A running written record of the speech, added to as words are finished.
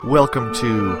Welcome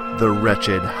to the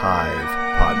Wretched Hive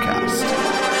podcast.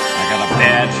 I got a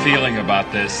bad feeling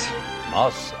about this.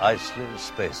 Moss Eisley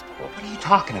Spaceport. What are you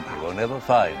talking about? You will never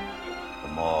find a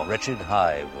more wretched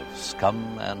hive of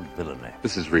scum and villainy.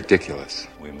 This is ridiculous.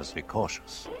 We must be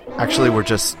cautious. Actually, we're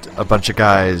just a bunch of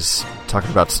guys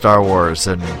talking about Star Wars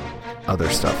and other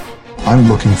stuff. I'm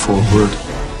looking forward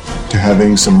to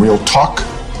having some real talk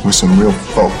with some real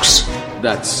folks.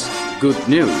 That's good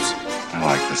news. I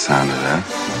like the sound of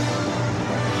that.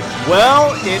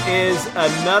 Well, it is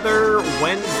another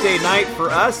Wednesday night for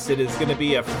us. It is going to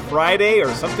be a Friday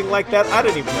or something like that. I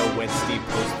don't even know when Steve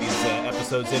posts these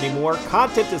episodes anymore.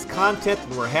 Content is content,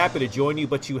 and we're happy to join you,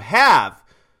 but you have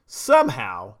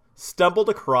somehow stumbled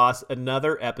across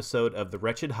another episode of The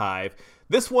Wretched Hive.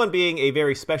 This one being a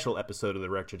very special episode of The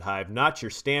Wretched Hive, not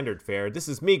your standard fare. This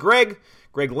is me, Greg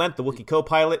Lent, the Wookiee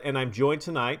co-pilot, and I'm joined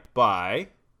tonight by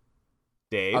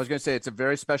Dave. I was going to say it's a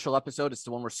very special episode. It's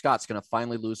the one where Scott's going to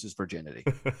finally lose his virginity.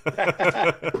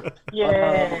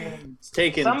 Yay! It's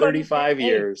taken 35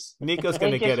 years. Nico's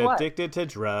going to get guess what? addicted to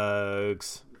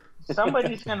drugs.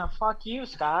 Somebody's gonna fuck you,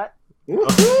 Scott.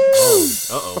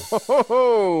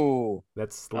 Oh,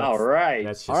 That's All right.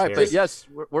 That's just all right. Harry. But yes,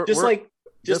 we're Just like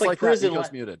that, prison.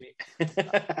 Nico's muted.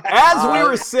 As we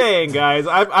were saying, guys,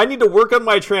 I need to work on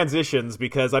my transitions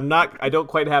because I don't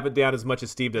quite have it down as much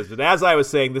as Steve does. But as I was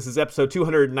saying, this is episode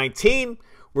 219.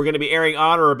 We're going to be airing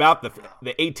on or about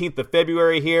the 18th of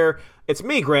February here. It's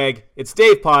me, Greg. It's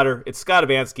Dave Potter. It's Scott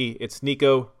Avansky. It's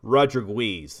Nico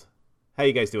Rodriguez. How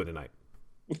you guys doing tonight?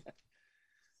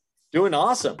 Doing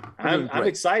awesome. I'm great.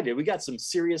 excited. We got some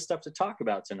serious stuff to talk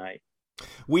about tonight.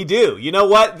 We do. You know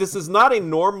what? This is not a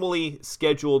normally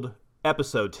scheduled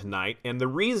episode tonight, and the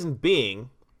reason being,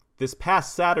 this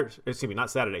past Sunday,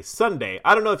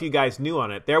 I don't know if you guys knew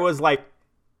on it, there was like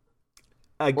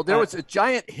There was a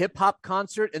giant hip hop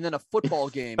concert, and then a football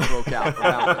game broke out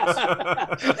around us.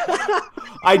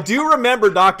 I do remember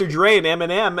Dr. Dre and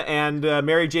Eminem and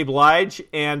Mary J. Blige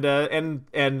and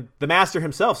the master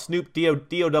himself, Snoop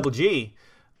D-O-double-G.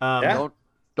 Yeah.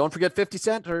 Don't forget 50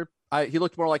 Cent, he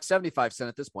looked more like 75 Cent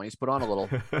at this point. He's put on a little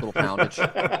poundage.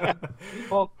 He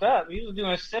bulked up. He was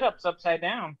doing sit-ups upside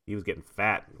down. He was getting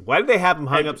fat. Why did they have him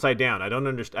hung upside down? I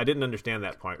didn't understand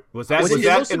that part. Was that Was he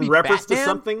supposed to in be reference to Batman?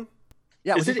 something?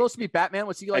 Yeah, was he it- supposed to be Batman?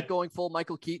 Was he going full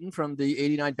Michael Keaton from the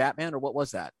 89 Batman, or what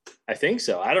was that? I think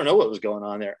so. I don't know what was going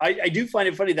on there. I do find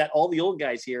it funny that all the old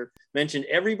guys here mentioned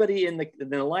everybody in the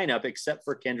lineup except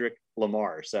for Kendrick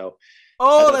Lamar. So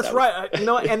Oh, that's right.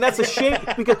 And that's a shame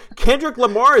because Kendrick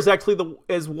Lamar is actually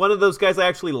is one of those guys I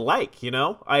actually like.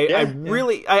 I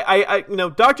really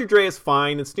Dr. Dre is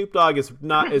fine, and Snoop Dogg is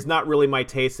not really my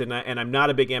taste, and I'm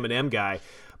not a big Eminem guy,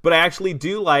 but I actually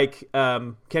do like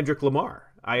Kendrick Lamar.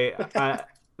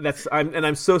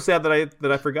 I'm so sad that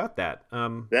I forgot that.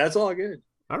 that's all good.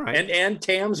 All right. And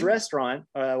Tam's restaurant,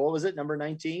 what was it, number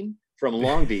 19 from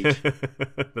Long Beach,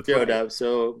 That's showed right. up.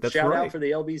 So That's shout right. out for the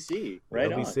LBC.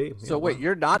 Right on. LBC. So wait,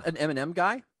 you're not an Eminem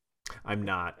guy? I'm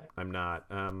not.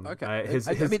 Okay. His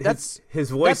I mean, that's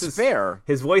voice that's is fair.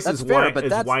 His voice That's is fair, but is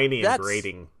that's- whiny and that's-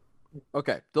 grating.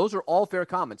 Okay, those are all fair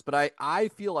comments, but I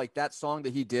feel like that song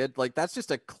that he did, like that's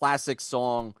just a classic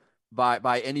song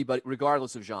by anybody,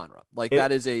 regardless of genre. Like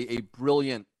that is a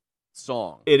brilliant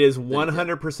song. It is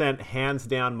 100% hands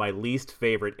down my least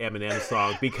favorite Eminem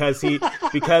song because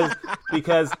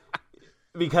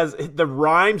the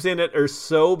rhymes in it are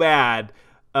so bad.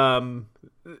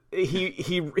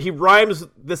 He rhymes,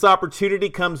 "This opportunity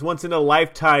comes once in a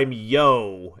lifetime,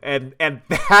 yo," and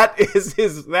that is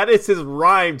his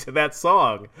rhyme to that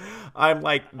song. I'm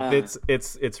like,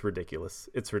 it's ridiculous.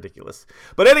 It's ridiculous.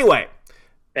 But anyway,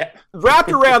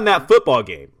 wrapped around that football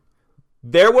game,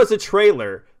 there was a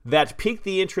trailer that piqued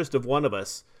the interest of one of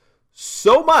us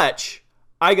so much,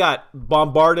 I got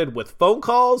bombarded with phone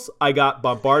calls. I got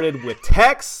bombarded with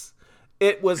texts.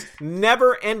 It was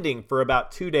never ending for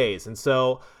about 2 days. And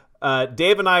so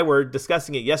Dave and I were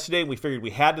discussing it yesterday, and we figured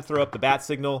we had to throw up the bat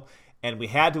signal, and we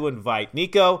had to invite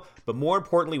Nico. But more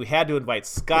importantly, we had to invite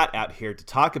Scott out here to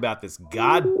talk about this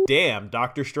goddamn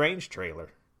Doctor Strange trailer.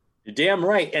 You're damn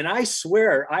right. And I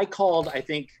swear I called, I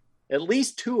think, at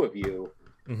least two of you.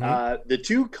 The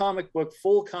two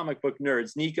full comic book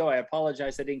nerds. Nico, I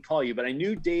apologize I didn't call you, but I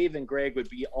knew Dave and Greg would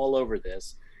be all over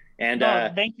this. And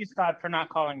thank you, Scott, for not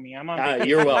calling me. I'm on.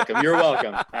 you're welcome. You're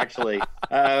welcome, actually.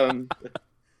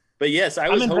 But yes, I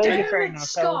was I'm in hoping. Vegas right now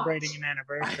celebrating an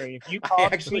anniversary. If you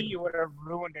called me, you would have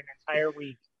ruined an entire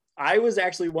week. I was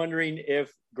actually wondering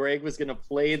if Greg was going to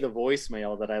play the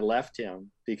voicemail that I left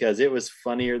him because it was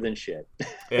funnier than shit.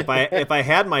 If I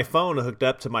had my phone hooked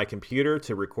up to my computer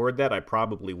to record that, I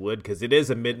probably would, because it is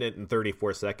 1 minute and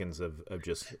 34 seconds of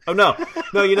just. Oh no,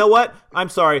 you know what? I'm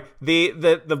sorry. The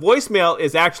voicemail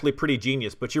is actually pretty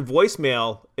genius, but your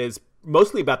voicemail is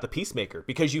mostly about the Peacemaker,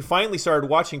 because you finally started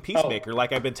watching Peacemaker,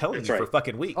 like I've been telling you for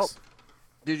fucking weeks. Oh.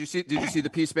 Did you see the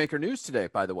Peacemaker news today,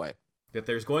 by the way? That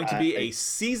there's going to be a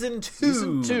season 2.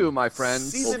 Season 2, my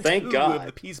friends. Season thank 2 God. of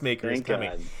the Peacemaker is Thank coming.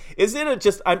 God. Isn't it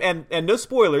just? And no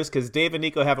spoilers, because Dave and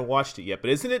Nico haven't watched it yet. But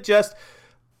isn't it just?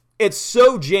 It's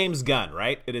so James Gunn,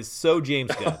 right? It is so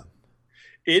James Gunn.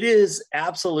 It is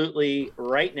absolutely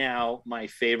right now my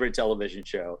favorite television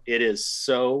show. It is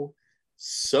so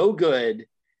good.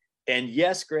 And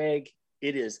yes, Greg,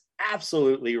 it is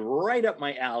absolutely right up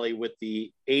my alley with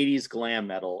the 80s glam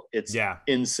metal. It's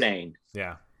insane.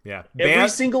 Yeah. Every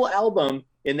single album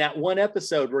in that one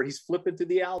episode where he's flipping through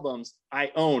the albums,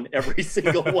 I own every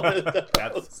single one of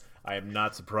those. I am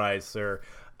not surprised, sir.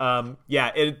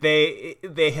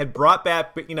 They had brought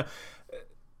back, but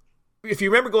if you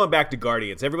remember going back to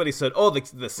Guardians, everybody said, "Oh, the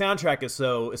soundtrack is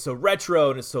so retro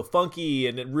and it's so funky,"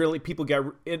 and people got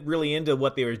really into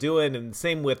what they were doing. And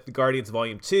same with Guardians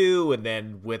Volume 2, and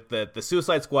then with the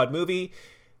Suicide Squad movie.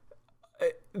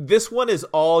 This one is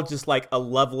all just like a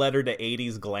love letter to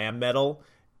 80s glam metal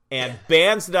and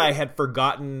bands that I had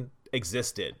forgotten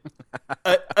existed.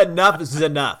 Enough is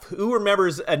enough. Who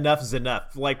remembers Enough is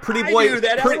Enough? Like Pretty Boy. I do.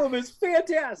 That album is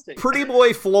fantastic. Pretty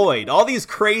Boy Floyd. All these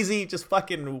crazy, just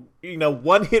fucking,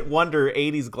 one-hit wonder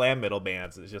 80s glam metal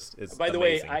bands. It's By the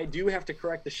amazing. way, I do have to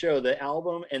correct the show. The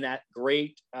album and that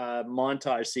great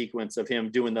montage sequence of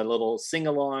him doing the little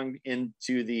sing-along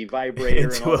into the vibrator.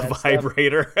 Into and all a that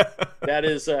vibrator. That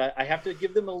is, I have to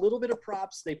give them a little bit of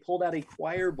props. They pulled out a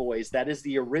Choir Boys. That is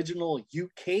the original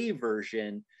UK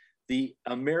version. The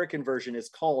American version is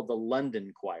called the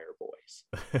London Choir Boys.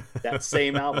 That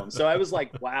same album. So I was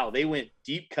like, wow, they went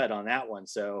deep cut on that one.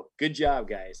 So good job,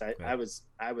 guys. I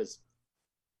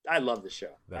love the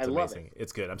show. That's love amazing. it.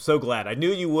 It's good. I'm so glad. I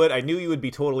knew you would. I knew you would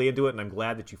be totally into it, and I'm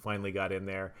glad that you finally got in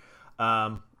there.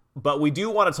 But we do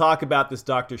want to talk about this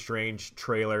Doctor Strange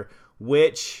trailer,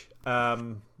 which,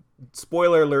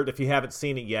 spoiler alert if you haven't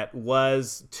seen it yet,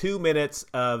 was 2 minutes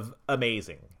of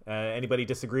amazing. Anybody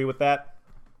disagree with that?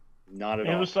 Not at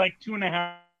all. It was like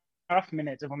 2.5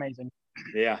 minutes of amazing.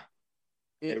 Yeah.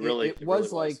 It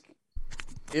was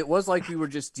like we were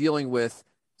just dealing with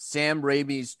Sam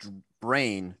Raimi's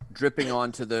brain dripping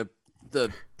onto the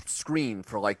screen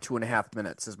for like 2.5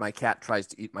 minutes as my cat tries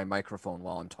to eat my microphone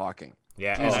while I'm talking.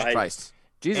 Yeah.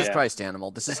 Jesus Christ, animal!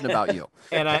 This isn't about you.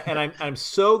 And I'm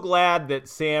so glad that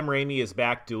Sam Raimi is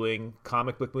back doing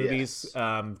comic book movies,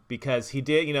 because he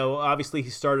did. Obviously he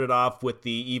started off with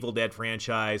the Evil Dead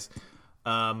franchise,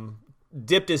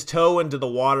 dipped his toe into the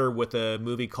water with a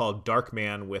movie called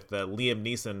Darkman with Liam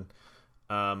Neeson,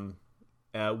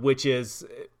 which is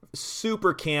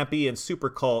super campy and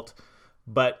super cult,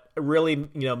 but really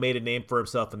made a name for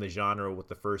himself in the genre with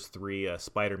the first 3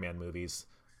 Spider-Man movies.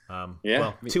 Well,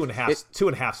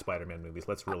 2.5 Spider-Man movies.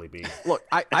 Let's really be. Look,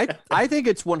 I think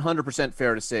it's 100%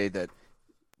 fair to say that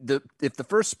if the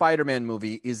first Spider-Man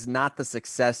movie is not the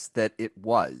success that it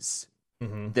was,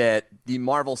 that the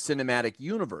Marvel Cinematic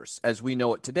Universe, as we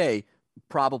know it today,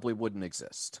 probably wouldn't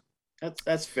exist.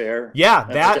 That's fair. Yeah,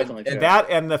 definitely fair. That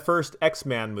and the first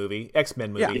X-Men movie.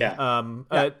 Yeah.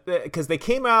 Because they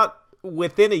came out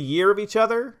within a year of each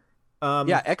other.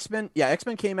 X-Men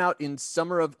came out in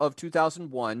summer of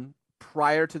 2001,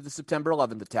 prior to the September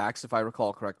 11th attacks, if I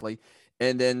recall correctly.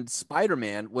 And then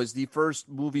Spider-Man was the first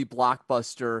movie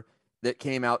blockbuster that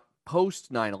came out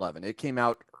post 9/11. It came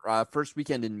out first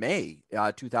weekend in May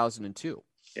 2002.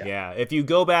 Yeah. If you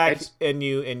go back and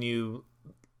you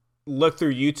look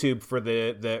through YouTube for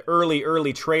the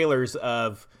early trailers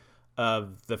of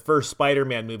the first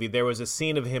Spider-Man movie, there was a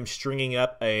scene of him stringing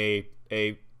up a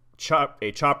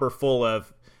chopper full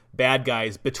of bad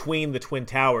guys between the Twin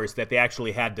Towers that they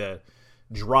actually had to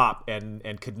drop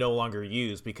and could no longer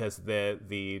use because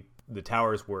the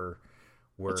towers were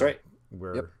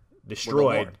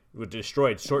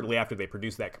destroyed shortly after they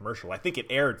produced that commercial. I think it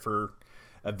aired for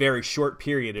a very short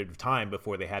period of time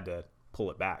before they had to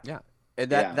pull it back. Yeah. And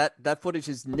that footage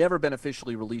has never been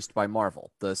officially released by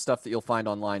Marvel. The stuff that you'll find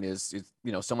online is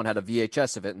someone had a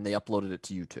VHS of it and they uploaded it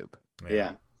to YouTube.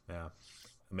 Yeah.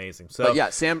 Amazing. So, but yeah,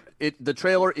 the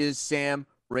trailer is Sam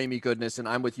Raimi goodness, and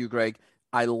I'm with you, Greg.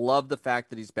 I love the fact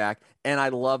that he's back, and I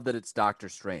love that it's Doctor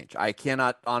Strange. I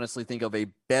cannot honestly think of a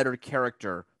better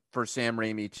character for Sam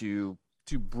Raimi to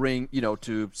bring,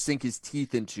 to sink his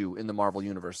teeth into in the Marvel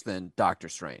universe than Doctor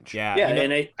Strange. Yeah. Yeah,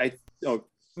 and I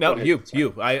no, you.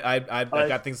 I've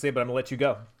got things to say, but I'm gonna let you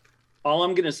go. All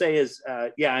I'm gonna say is,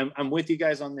 I'm with you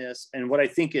guys on this, and what I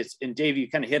think is, and Dave, you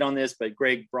kind of hit on this, but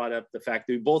Greg brought up the fact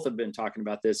that we both have been talking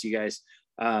about this, you guys.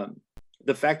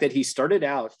 The fact that he started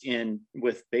out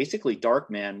with basically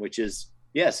Darkman, which is,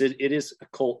 yes, it is a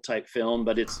cult type film,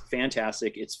 but it's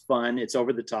fantastic. It's fun. It's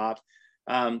over the top.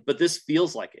 But this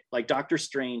feels like it. Like Doctor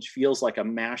Strange feels like a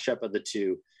mashup of the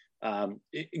two.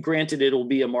 Granted, it'll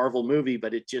be a Marvel movie,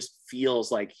 but it just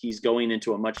feels like he's going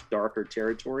into a much darker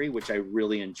territory, which I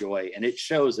really enjoy. And it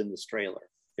shows in this trailer.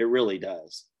 It really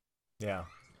does. Yeah,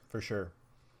 for sure.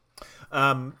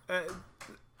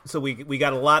 So we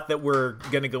got a lot that we're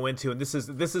going to go into, and this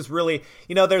is really,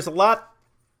 there's a lot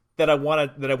that I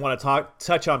want to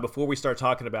touch on before we start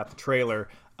talking about the trailer.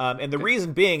 And the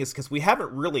reason being is because we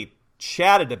haven't really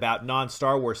chatted about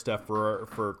non-Star Wars stuff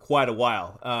for quite a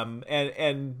while.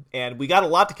 And we got a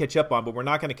lot to catch up on, but we're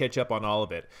not going to catch up on all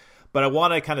of it. But I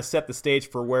want to kind of set the stage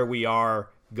for where we are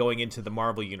going into the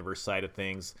Marvel Universe side of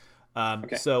things.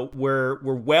 So we're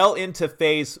well into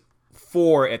Phase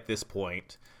 4 at this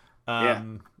point.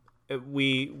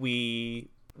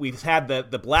 We've had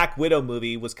the Black Widow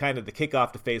movie was kind of the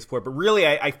kickoff to Phase 4, but really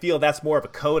I feel that's more of a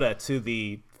coda to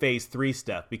the Phase 3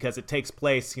 stuff because it takes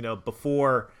place,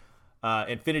 before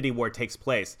Infinity War takes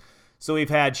place. So we've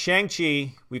had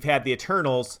Shang-Chi, we've had the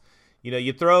Eternals,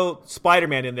 you throw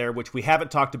Spider-Man in there, which we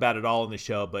haven't talked about at all in the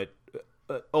show, but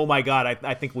oh my God,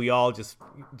 I think we all just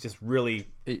really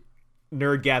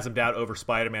nerdgasmed out over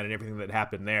Spider-Man and everything that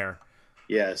happened there.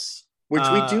 Yes. Which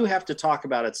we do have to talk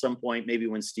about at some point, maybe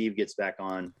when Steve gets back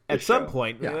on. At some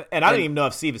point, yeah. And I don't even know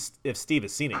if Steve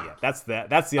has seen it yet.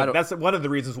 That's one of the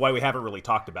reasons why we haven't really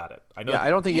talked about it. I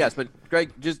don't think he has. But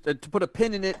Greg, just to put a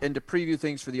pin in it and to preview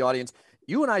things for the audience,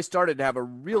 you and I started to have a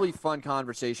really fun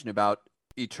conversation about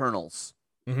Eternals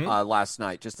last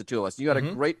night, just the two of us. You had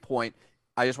a great point.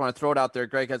 I just want to throw it out there.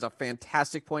 Greg has a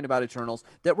fantastic point about Eternals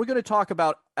that we're going to talk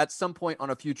about at some point on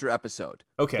a future episode.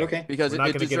 Okay. Because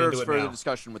it deserves further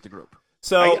discussion with the group.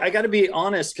 So I got to be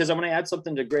honest, because I'm going to add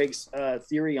something to Greg's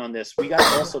theory on this. We got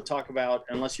to also talk about,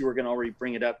 unless you were going to already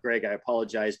bring it up, Greg, I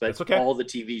apologize, but all the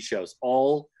TV shows,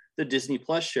 all the Disney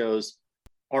Plus shows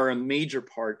are a major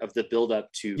part of the build-up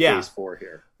to Phase 4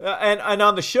 here. And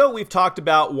on the show, we've talked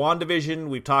about WandaVision,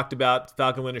 we've talked about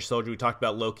Falcon Winter Soldier, we talked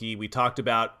about Loki, we talked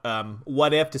about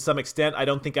What If to some extent. I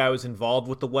don't think I was involved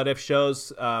with the What If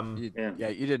shows. You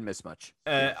didn't miss much.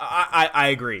 I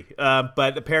agree.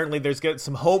 But apparently there's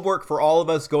some homework for all of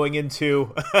us going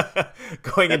into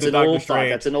into Doctor Strange.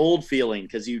 That's an old feeling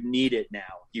because you need it now.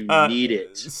 You need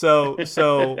it. So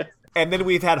and then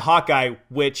we've had Hawkeye,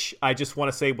 which I just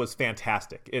want to say was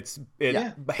fantastic. It's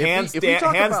hands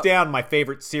down my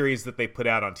favorite series that they put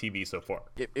out on TV so far.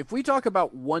 If we talk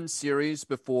about one series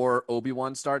before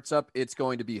Obi-Wan starts up, it's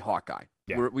going to be Hawkeye.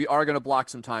 Yeah. We are going to block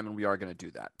some time, and we are going to do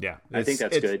that. Yeah, I think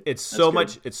that's good. It's so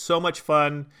much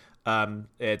fun.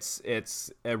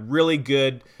 It's a really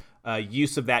good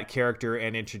use of that character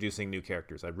and introducing new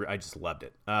characters. I just loved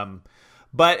it.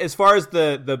 But as far as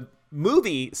the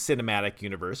movie cinematic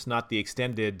universe, not the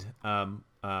extended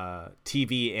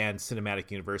TV and cinematic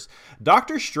universe,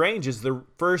 Doctor Strange is the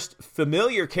first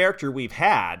familiar character we've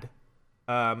had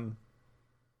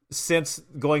since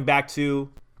going back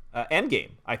to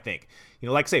Endgame, I think.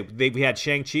 Like I say, we had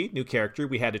Shang-Chi, new character.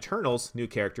 We had Eternals, new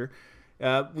character.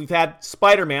 We've had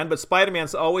Spider-Man, but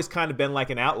Spider-Man's always kind of been like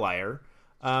an outlier.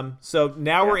 So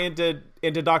now we're into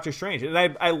Doctor Strange, and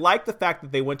I like the fact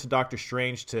that they went to Doctor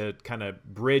Strange to kind of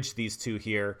bridge these two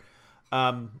here.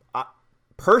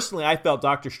 Personally, I felt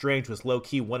Doctor Strange was low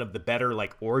key one of the better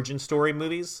origin story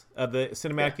movies of the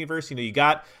cinematic universe. You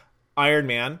got Iron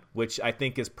Man, which I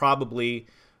think is probably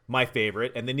my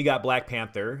favorite, and then you got Black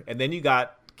Panther, and then you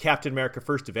got Captain America: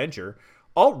 First Avenger.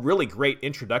 All really great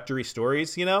introductory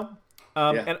stories,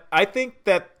 And I think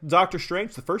that Doctor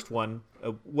Strange, the first one,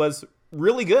 was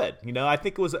really good. I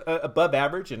think it was above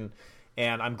average, and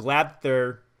I'm glad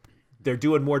that they're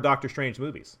doing more Doctor Strange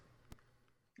movies.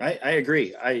 I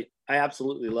agree. I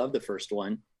absolutely love the first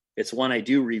one. It's one I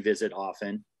do revisit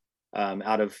often,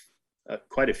 out of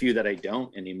quite a few that I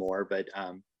don't anymore. But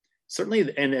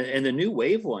certainly, and the new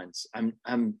wave ones.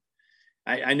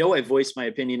 I know I voiced my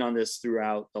opinion on this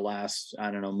throughout the last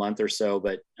month or so,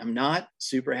 but I'm not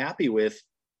super happy with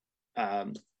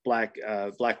Black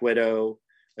Widow,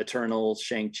 Eternals,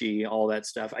 Shang-Chi, all that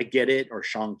stuff. I get it. Or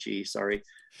Shang-Chi, sorry.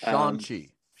 Shang-Chi.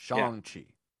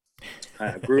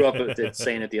 Grew up with it,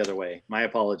 saying it the other way. My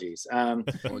apologies.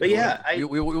 But yeah,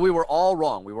 we were all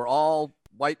wrong. We were all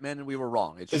white men, and we were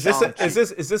wrong. It's is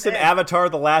this an Avatar: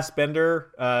 The Last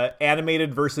Bender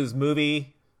animated versus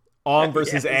movie? Ong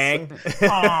versus Aang.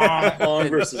 Ong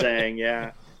versus Aang.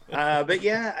 Yeah. But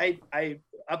yeah, I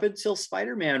up until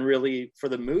Spider-Man, really, for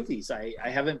the movies, I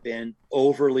haven't been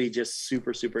overly just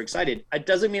super excited. It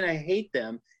doesn't mean I hate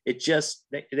them. It just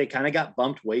they kind of got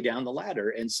bumped way down the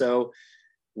ladder, and so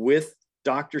with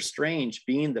Doctor Strange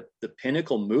being the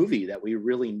pinnacle movie that we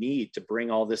really need to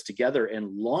bring all this together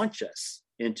and launch us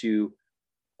into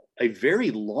a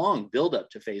very long build-up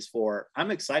to Phase 4,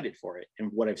 I'm excited for it and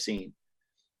what I've seen.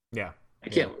 Yeah. I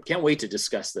can't wait to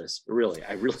discuss this. Really,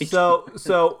 I really.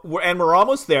 So we're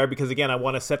almost there, because again, I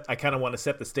kind of want to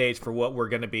set the stage for what we're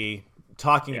going to be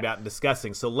talking about and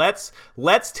discussing. So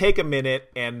let's take a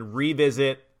minute and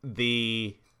revisit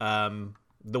the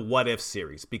What If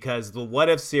series, because the What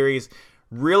If series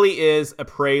really is a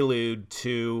prelude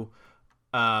to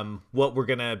what we're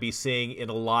going to be seeing in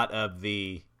a lot of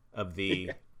the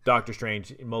Doctor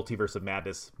Strange Multiverse of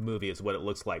Madness movie, is what it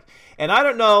looks like. And I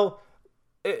don't know.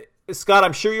 Scott,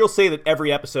 I'm sure you'll say that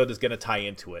every episode is going to tie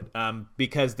into it,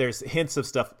 because there's hints of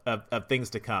stuff of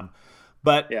things to come.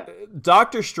 But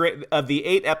Doctor Strange, of the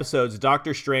 8 episodes,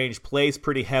 Doctor Strange plays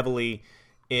pretty heavily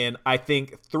in, I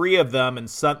think, 3 of them, and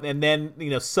then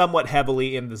somewhat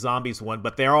heavily in the zombies one.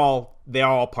 But they're all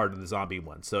part of the zombie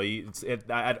one. So I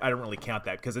don't really count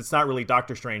that, because it's not really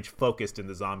Doctor Strange focused in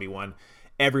the zombie one.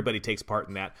 Everybody takes part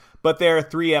in that. But there are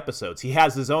 3 episodes. He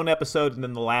has his own episode, and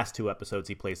then the last 2 episodes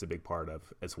he plays a big part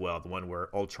of as well. The one where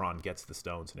Ultron gets the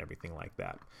stones and everything like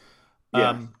that.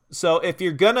 Yeah. So if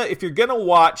you're gonna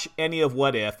watch any of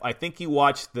What If, I think you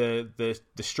watch the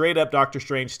straight up Doctor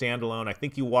Strange standalone. I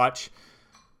think you watch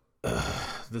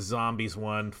the zombies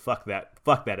one. Fuck that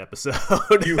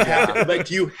episode. You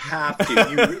have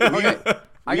to.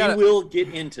 We will get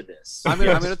into this. I'm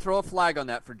gonna throw a flag on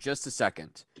that for just a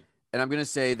second. And I'm going to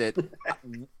say that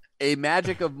a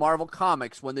magic of Marvel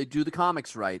Comics, when they do the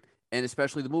comics right, and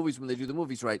especially the movies when they do the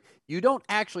movies right, you don't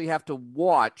actually have to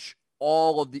watch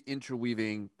all of the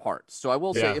interweaving parts. So I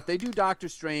will say, if they do Doctor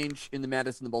Strange in the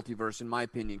Madness in the Multiverse, in my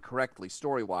opinion, correctly,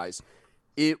 story-wise,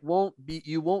 you won't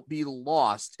be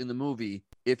lost in the movie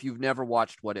if you've never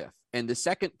watched What If. And the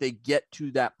second they get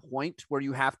to that point where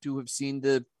you have to have seen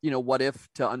the What If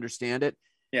to understand it,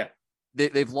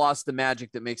 they've lost the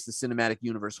magic that makes the cinematic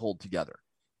universe hold together.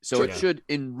 So it should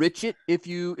enrich it if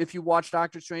you watch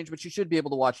Doctor Strange, but you should be able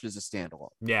to watch it as a standalone.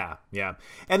 Yeah.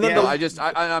 And then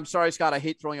I'm sorry, Scott, I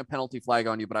hate throwing a penalty flag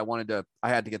on you, but I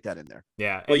had to get that in there.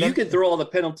 Yeah. Well, you can throw all the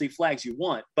penalty flags you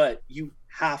want, but you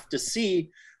have to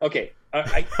see. Okay.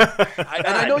 And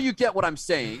I know you get what I'm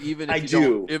saying, even if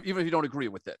you don't agree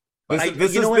with it.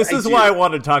 This is why I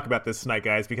wanted to talk about this tonight,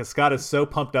 guys, because Scott is so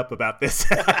pumped up about this.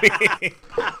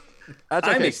 That's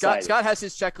okay. Scott has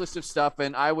his checklist of stuff,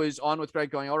 and I was on with Greg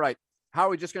going, all right, how are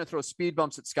we just going to throw speed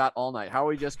bumps at Scott all night? How are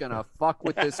we just going to fuck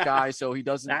with this guy so he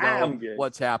doesn't know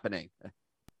what's happening?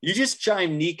 You just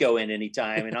chime Nico in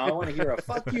anytime, and I want to hear a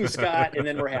fuck you, Scott, and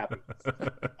then we're happy.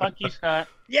 Fuck you, Scott.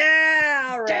 Yeah,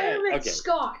 all right. Damn it,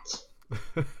 Scott.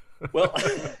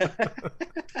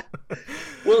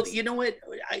 Well, you know what,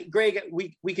 Greg,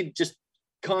 we could just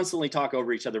constantly talk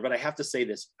over each other, but I have to say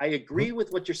this. I agree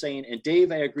with what you're saying, and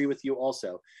Dave, I agree with you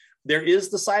also. There is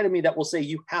the side of me that will say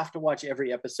you have to watch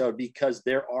every episode, because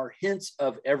there are hints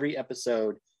of every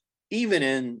episode, even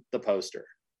in the poster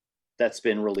that's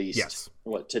been released.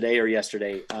 Today or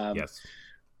yesterday.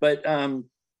 But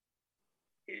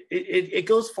it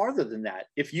goes farther than that.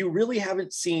 If you really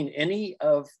haven't seen any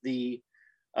of the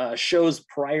shows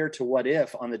prior to What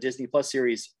If on the Disney Plus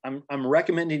series, I'm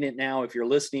recommending it now. If you're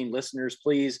listening, listeners,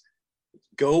 please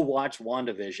go watch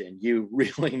WandaVision. You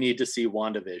really need to see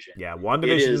WandaVision. Yeah,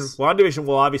 WandaVision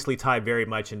will obviously tie very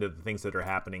much into the things that are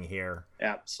happening here.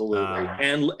 Absolutely.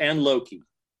 And Loki.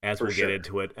 As we'll get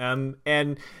into it.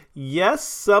 And yes,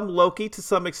 some Loki to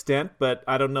some extent, but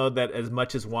I don't know that as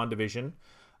much as WandaVision.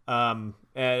 And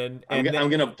I'm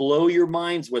going to blow your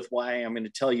minds with why I'm going to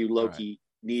tell you Loki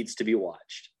needs to be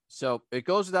watched. So it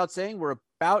goes without saying, we're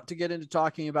about to get into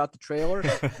talking about the trailer.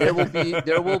 There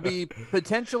will be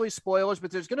potentially spoilers, but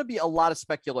there's going to be a lot of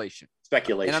speculation.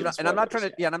 And I'm not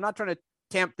trying to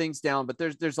tamp things down, but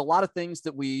there's a lot of things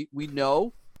that we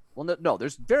know. Well, no,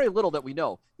 there's very little that we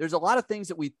know. There's a lot of things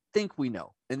that we think we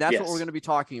know, and that's what we're going to be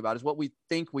talking about, is what we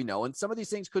think we know. And some of these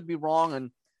things could be wrong,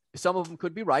 and some of them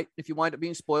could be right. If you wind up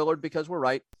being spoilered because we're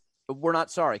right, but we're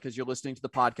not sorry, because you're listening to the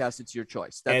podcast. It's your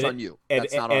choice. That's on you.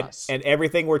 That's not on us. And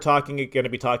everything we're going to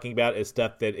be talking about is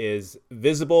stuff that is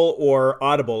visible or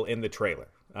audible in the trailer.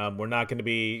 We're not going to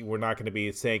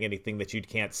be saying anything that you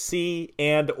can't see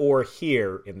and or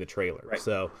hear in the trailer. Right.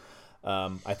 So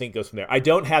I think it goes from there. I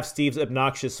don't have Steve's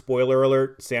obnoxious spoiler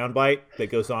alert soundbite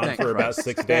that goes on for about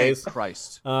 6 days. Thank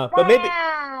Christ. But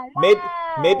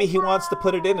maybe he wants to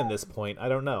put it in this point. I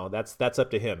don't know. That's up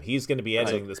to him. He's going to be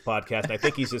editing this podcast, and I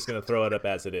think he's just going to throw it up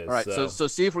as it is. All right. So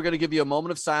Steve, we're going to give you a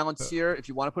moment of silence here. If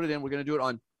you want to put it in, we're going to do it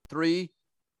on 3,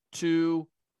 2,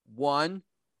 1.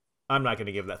 I'm not going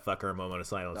to give that fucker a moment of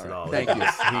silence at all. Thank you.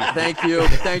 Thank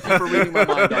you for reading my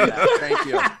mind on that. Thank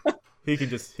you. He can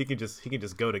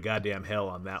just go to goddamn hell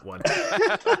on that one.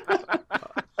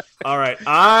 All right,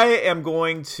 I am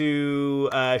going to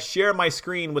share my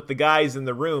screen with the guys in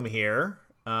the room here.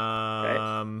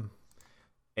 And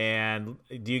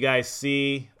do you guys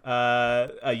see a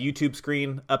YouTube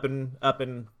screen up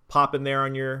and popping there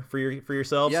on for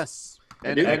yourselves? Yes.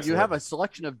 And you have a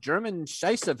selection of German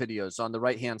Scheisse videos on the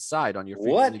right-hand side on your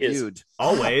What is viewed.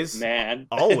 Always, man?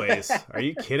 Always. Are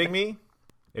you kidding me?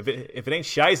 If it ain't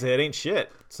Scheisse, it ain't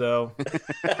shit. So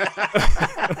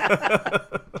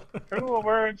Truer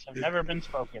words have never been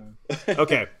spoken.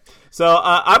 Okay, so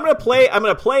I'm gonna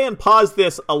play and pause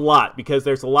this a lot because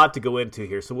there's a lot to go into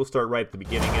here. So we'll start right at the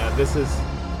beginning.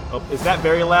 Is that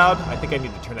very loud? I think I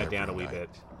need to turn that down a wee bit.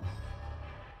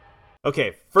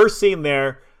 Okay, first scene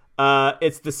there.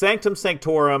 It's the Sanctum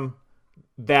Sanctorum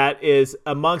that is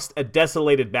amongst a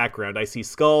desolated background. I see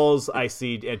skulls, I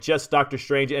see just Doctor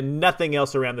Strange, and nothing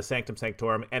else around the Sanctum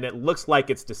Sanctorum, and it looks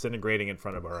like it's disintegrating in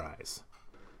front of our eyes.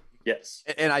 Yes.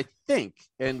 And I think,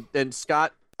 and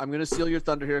Scott, I'm going to steal your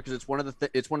thunder here because it's one of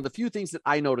the few things that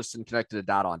I noticed and connected a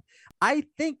dot on. I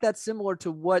think that's similar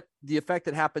to what the effect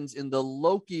that happens in the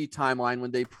Loki timeline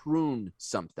when they prune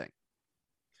something.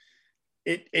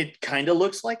 It kind of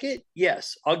looks like it.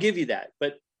 Yes, I'll give you that.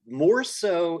 But more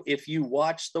so if you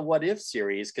watch the What If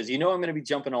series, because I'm going to be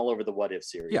jumping all over the What If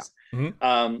series. Yeah.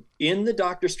 Mm-hmm. In the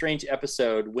Doctor Strange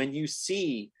episode, when you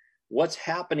see what's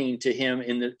happening to him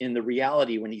in the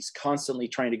reality when he's constantly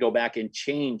trying to go back and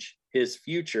change his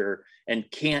future and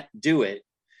can't do it,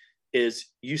 is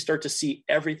you start to see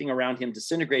everything around him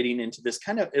disintegrating into this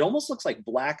kind of, it almost looks like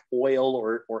black oil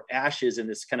or ashes in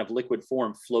this kind of liquid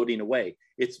form floating away.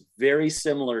 It's very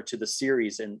similar to the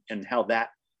series and how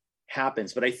that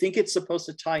happens. But I think it's supposed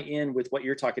to tie in with what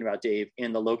you're talking about, Dave,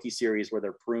 in the Loki series where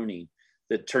they're pruning,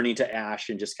 the turning to ash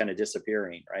and just kind of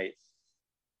disappearing, right?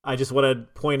 I just want to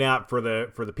point out for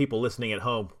the people listening at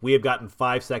home, we have gotten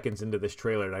 5 seconds into this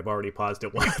trailer and I've already paused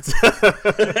it once.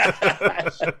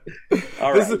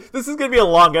 All right. This is going to be a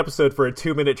long episode for a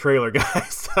 2-minute trailer,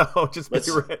 guys. So just let's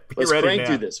be ready crank now.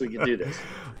 through this. We can do this.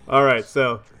 All right,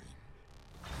 so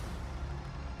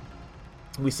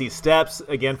we see steps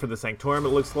again for the Sanctorum. It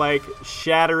looks like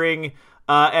shattering.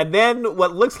 And then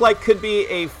what looks like could be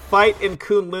a fight in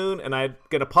Kunlun, and I'm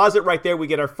going to pause it right there. We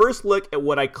get our first look at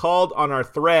what I called on our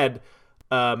thread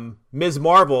Ms.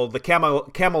 Marvel, the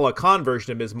Kamala Khan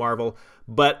version of Ms. Marvel,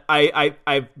 but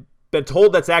I've been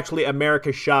told that's actually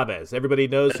America Chavez. Everybody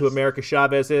knows who America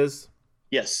Chavez is?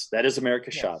 Yes, that is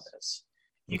America Chavez.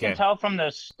 You can tell from the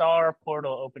star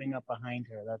portal opening up behind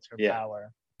her. That's her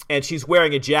power. And she's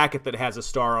wearing a jacket that has a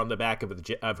star on the back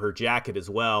of her jacket as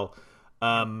well.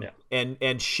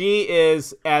 And she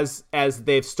is, as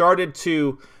they've started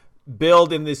to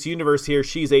build in this universe here,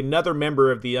 she's another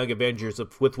member of the Young Avengers,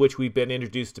 with which we've been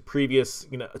introduced to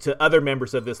to other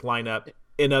members of this lineup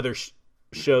in other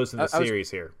shows in the series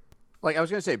here. Like I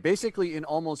was going to say, basically in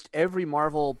almost every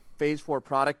Marvel Phase 4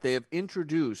 product, they have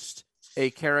introduced a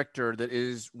character that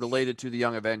is related to the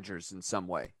Young Avengers in some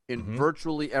way in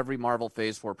virtually every Marvel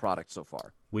Phase 4 product so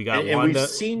far. We got and Wanda. We've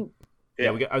seen. I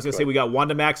was going to say we got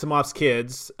Wanda Maximoff's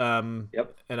kids.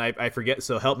 Yep. And I forget,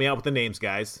 so help me out with the names,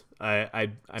 guys.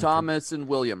 I'm Thomas and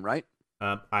William, right?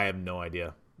 I have no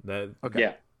idea. Okay.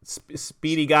 Yeah.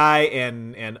 Speedy guy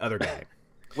and other guy.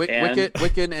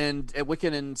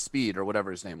 Wiccan and Speed, or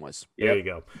whatever his name was. There you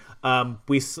go.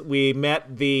 We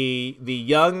met the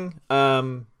young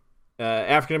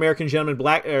African American gentleman,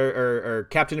 black or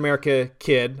Captain America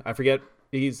kid. I forget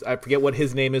what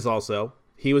his name is. Also,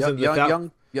 he was in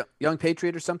the Young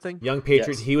Patriot or something. Young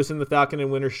Patriot. Yes. He was in the Falcon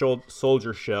and Winter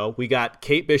Soldier show. We got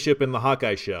Kate Bishop in the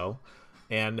Hawkeye show,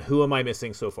 and who am I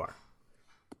missing so far?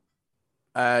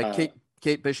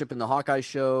 Kate Bishop in the Hawkeye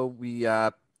show. We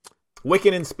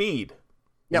Wiccan and Speed.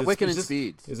 Wiccan and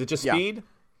Speed. Is it just Speed? Yeah.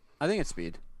 I think it's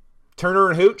Speed. Turner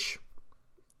and Hooch.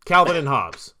 Calvin and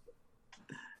Hobbes.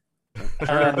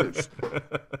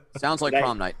 Sounds like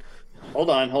prom night. Hold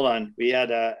on. We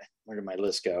had where did my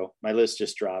list go? My list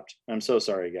just dropped. I'm so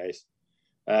sorry, guys.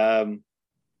 Are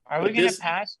we going to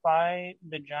pass by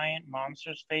the giant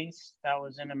monster's face that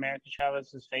was in America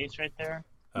Chavez's face right there?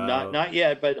 Not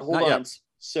yet, but hold Not on. yet.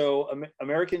 So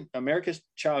America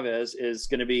Chavez is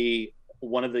going to be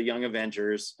one of the Young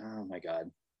Avengers. Oh my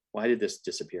God, why did this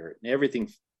disappear? Everything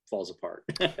falls apart.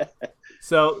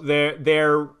 So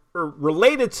they're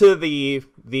related to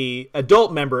the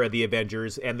adult member of the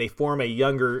Avengers, and they form a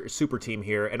younger super team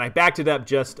here. And I backed it up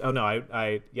just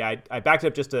I backed it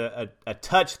up just a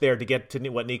touch there to get to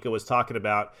what Nico was talking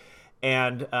about.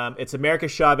 And it's America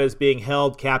Chavez being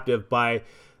held captive by,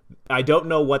 I don't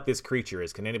know what this creature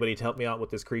is. Can anybody help me out what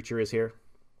this creature is here?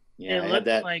 Yeah, it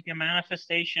looks like a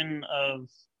manifestation of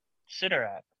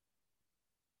Sidorak.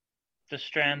 The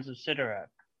strands of Sidorak.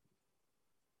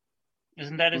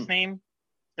 Isn't that his name?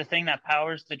 The thing that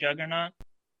powers the Juggernaut?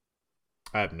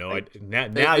 I have no idea.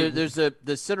 Now There's the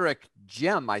Sidorak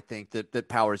gem, I think, that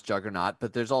powers Juggernaut,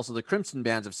 but there's also the Crimson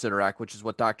Bands of Sidorak, which is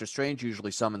what Doctor Strange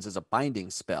usually summons as a binding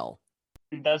spell.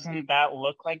 Doesn't that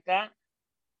look like that?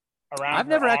 Around I've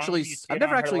never her actually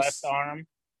left arm.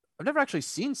 I've never actually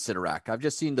seen Sidorak. I've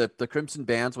just seen the Crimson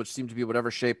Bands, which seem to be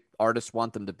whatever shape artists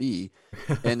want them to be,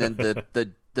 and then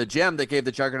the gem that gave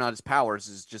the Juggernaut his powers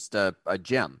is just a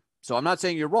gem. So I'm not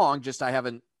saying you're wrong. Just I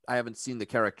haven't seen the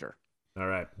character. All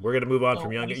right, we're gonna move on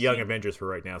from Young Avengers for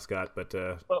right now, Scott. But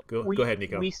go ahead,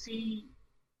 Nico.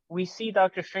 We see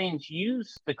Doctor Strange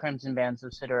use the Crimson Bands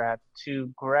of Sidorak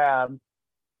to grab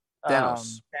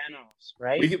Thanos,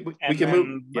 right? We can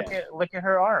move. Look at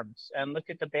her arms and look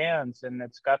at the bands, and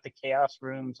it's got the Chaos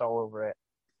runes all over it.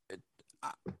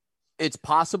 It's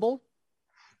possible.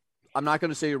 I'm not going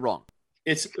to say you're wrong.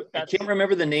 I can't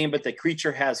remember the name, but the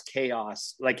creature has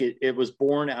chaos. Like it was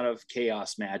born out of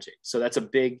chaos magic. So that's a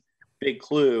big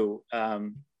clue.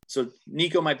 So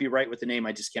Nico might be right with the name.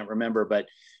 I just can't remember, but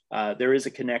there is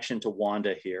a connection to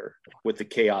Wanda here with the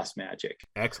chaos magic.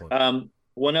 Excellent.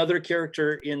 One other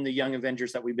character in the Young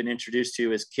Avengers that we've been introduced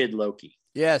to is Kid Loki.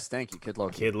 Yes, thank you, Kid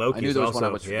Loki. Kid Loki. I knew there was one I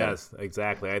was forgetting. Yes,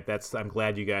 exactly. I'm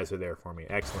glad you guys are there for me.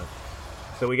 Excellent.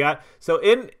 So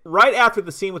right after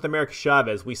the scene with America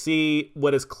Chavez, we see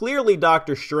what is clearly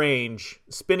Doctor Strange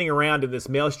spinning around in this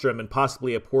maelstrom and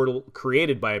possibly a portal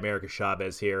created by America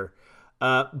Chavez here.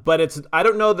 But I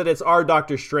don't know that it's our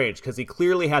Doctor Strange, because he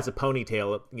clearly has a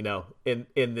ponytail,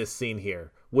 in this scene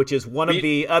here, which is one of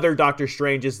the other Doctor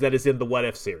Stranges that is in the What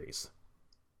If series.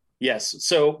 Yes.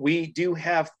 So we do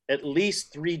have at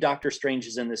least 3 Doctor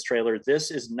Stranges in this trailer. This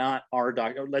is not our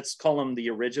Doctor. Let's call him the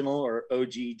original or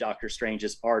OG Doctor Strange,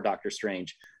 is our Doctor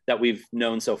Strange that we've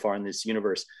known so far in this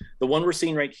universe. The one we're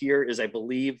seeing right here is, I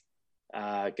believe,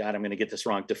 God, I'm going to get this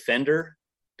wrong, Defender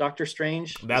Doctor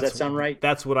Strange. Does that sound right?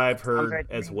 That's what I've heard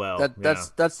as well.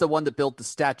 That's the one that built the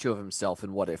statue of himself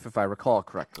in What If I recall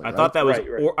correctly. I thought that was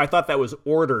I thought that was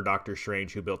Order Doctor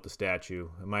Strange who built the statue.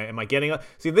 Am I getting?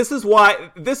 See, this is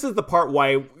the part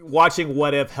why watching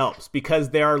What If helps, because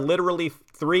there are literally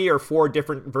 3 or 4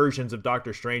 different versions of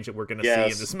Doctor Strange that we're going to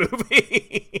see in this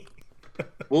movie.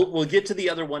 We'll get to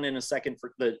the other one in a second,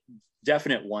 for the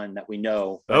definite one that we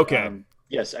know. But, okay.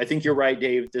 Yes, I think you're right,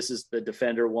 Dave. This is the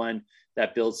Defender one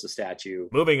that builds the statue.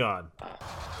 Moving on.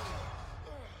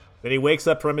 Then he wakes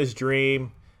up from his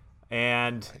dream,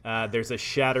 and there's a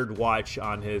shattered watch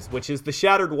on which is the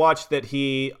shattered watch that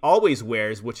he always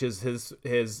wears, which is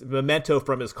his memento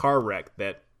from his car wreck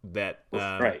that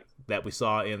we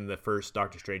saw in the first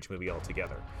Doctor Strange movie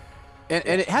altogether.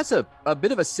 And it has a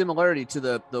bit of a similarity to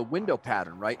the window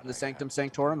pattern, right, in the Sanctum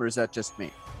Sanctorum, or is that just me?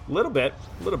 A little bit.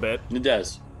 It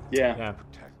does. Yeah.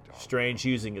 Strange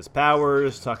using his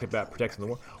powers, talking about protecting the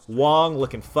world. Wong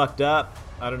looking fucked up.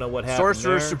 I don't know what happened.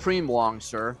 Sorcerer there. Supreme Wong,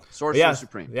 sir. Sorcerer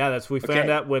Supreme. Yeah, that's we found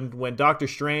out when Doctor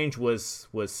Strange was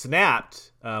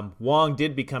snapped. Wong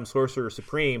did become Sorcerer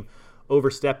Supreme,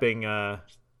 overstepping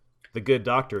the good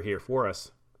doctor here for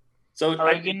us. So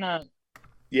are we gonna?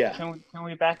 Yeah. Can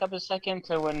we back up a second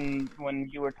to when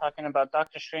you were talking about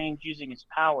Doctor Strange using his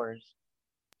powers?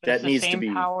 That needs to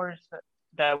be powers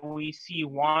that we see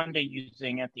Wanda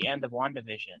using at the end of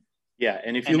WandaVision. Yeah,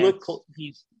 and if you look,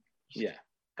 he's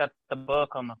got the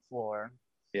book on the floor.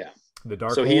 Yeah, the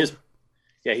dark. So he's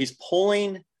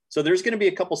pulling. So there's going to be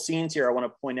a couple scenes here. I want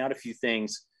to point out a few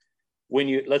things.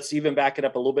 Let's even back it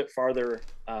up a little bit farther.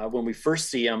 When we first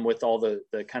see him with all the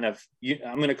kind of,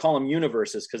 I'm going to call them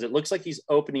universes, because it looks like he's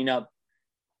opening up,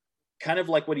 kind of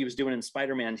like what he was doing in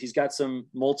Spider-Man. He's got some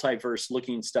multiverse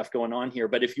looking stuff going on here.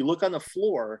 But if you look on the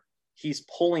floor, he's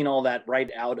pulling all that right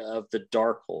out of the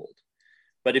Darkhold.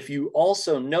 But if you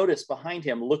also notice behind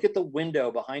him, look at the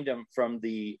window behind him from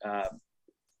the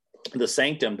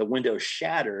Sanctum. The window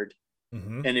shattered,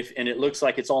 and it looks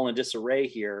like it's all in disarray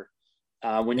here.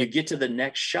 When you get to the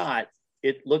next shot,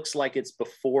 it looks like it's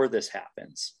before this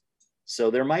happens. So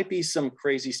there might be some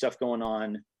crazy stuff going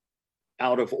on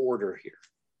out of order here.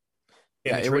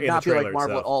 Yeah, it would not be like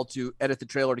Marvel at all to edit the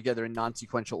trailer together in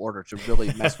non-sequential order to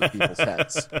really mess with people's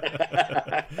heads.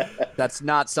 That's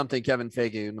not something Kevin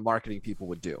Feige and the marketing people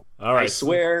would do. All right. I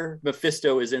swear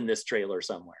Mephisto is in this trailer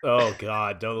somewhere. Oh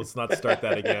God, let's not start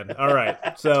that again. All right.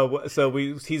 So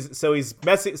he's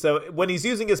messing. So when he's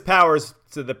using his powers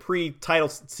to the pre-title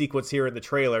sequence here in the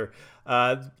trailer,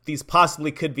 these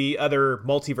possibly could be other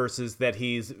multiverses that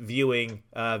he's viewing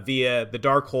via the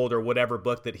Darkhold or whatever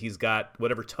book that he's got,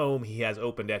 whatever tome he has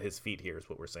opened at his feet here is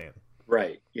what we're saying.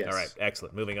 Right. Yes. All right.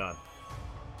 Excellent. Moving on.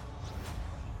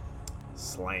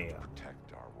 Slam.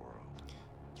 Protect our world.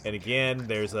 And again,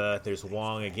 there's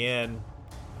Wong again.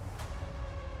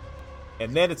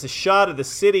 And then it's a shot of the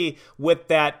city with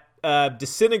that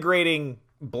disintegrating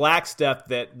black stuff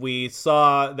that we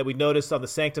noticed on the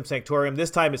Sanctum Sanctorum.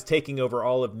 This time it's taking over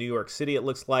all of New York City, it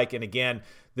looks like. And again,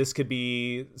 this could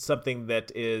be something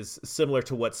that is similar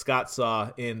to what Scott saw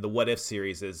in the What If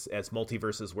series as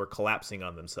multiverses were collapsing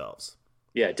on themselves.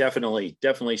 Yeah, definitely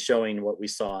showing what we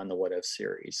saw in the What If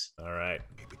series. All right.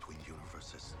 Between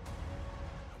universes,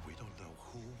 and we don't know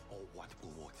who or what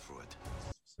will walk through it.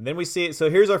 And then we see, so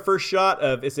here's our first shot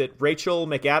of, is it Rachel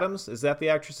McAdams? Is that the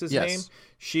actress's name?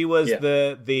 She was she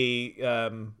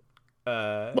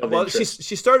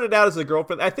started out as a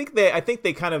girlfriend. I think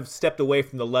they kind of stepped away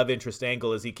from the love interest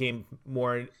angle as he came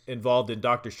more involved in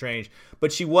Doctor Strange,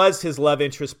 but she was his love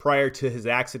interest prior to his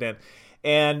accident.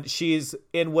 And she's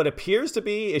in what appears to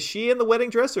be, is she in the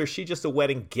wedding dress or is she just a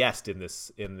wedding guest in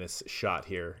this shot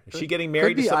here? Is she getting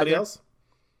married to somebody else?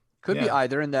 Could be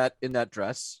either in that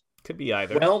dress. Could be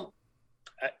either. Well,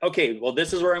 okay. Well,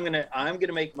 this is where I'm gonna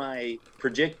make my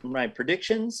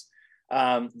predictions.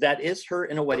 That is her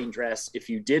in a wedding dress. If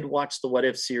you did watch the What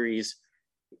If series,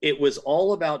 it was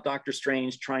all about Doctor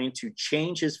Strange trying to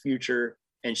change his future,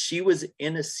 and she was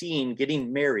in a scene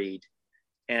getting married,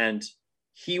 and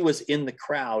he was in the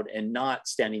crowd and not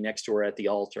standing next to her at the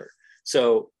altar.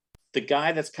 So the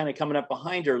guy that's kind of coming up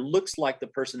behind her looks like the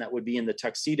person that would be in the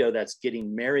tuxedo that's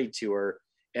getting married to her.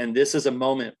 And this is a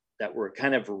moment that we're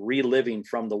kind of reliving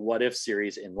from the What If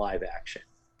series in live action.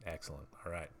 Excellent.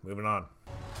 All right, moving on.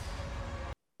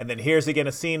 And then here's again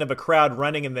a scene of a crowd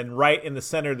running, and then right in the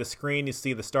center of the screen, you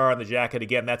see the star on the jacket.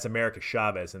 Again, that's America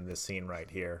Chavez in this scene right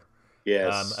here.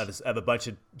 Yes. Of a bunch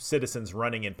of citizens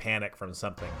running in panic from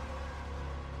something.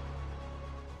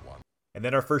 And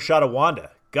then our first shot of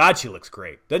Wanda. God, she looks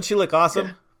great. Doesn't she look awesome?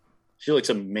 Yeah. She looks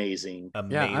amazing.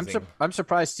 Yeah, I'm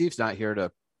surprised Steve's not here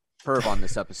to perv on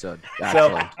this episode.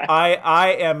 So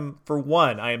I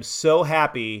am so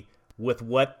happy with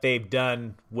what they've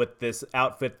done with this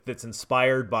outfit that's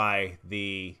inspired by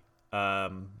the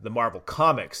Marvel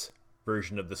Comics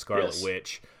version of the Scarlet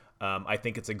Witch. I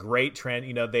think it's a great trend.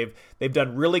 You know, they've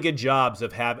done really good jobs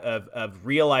of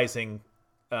realizing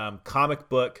comic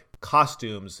book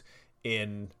costumes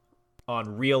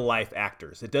on real life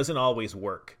actors. It doesn't always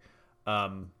work.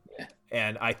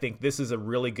 And I think this is a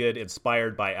really good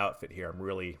inspired by outfit here. I'm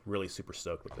really, really super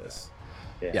stoked with this.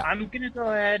 Yeah. I'm going to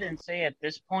go ahead and say at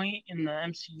this point in the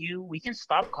MCU, we can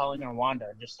stop calling her Wanda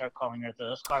and just start calling her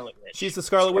the Scarlet Witch. She's the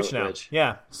Scarlet Witch now.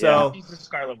 Yeah. So she's the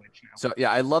Scarlet Witch now. So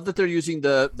yeah, I love that they're using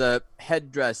the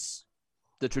headdress,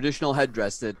 the traditional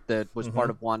headdress that was part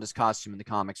of Wanda's costume in the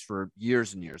comics for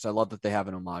years and years. I love that they have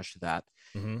an homage to that.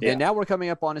 And now we're coming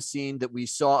up on a scene that we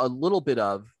saw a little bit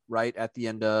of right at the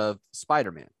end of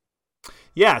Spider-Man.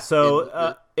 Yeah,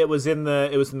 so it was in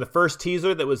the first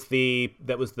teaser that was the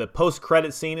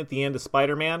post-credit scene at the end of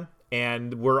Spider-Man,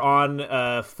 and we're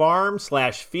on farm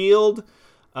 / field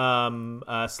 /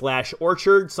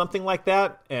 orchard, something like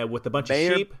that, with a bunch of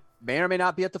sheep. May or may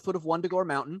not be at the foot of Wundagore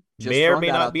Mountain. May or may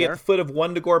not be at the foot of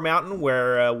Wundagore Mountain,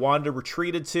 where Wanda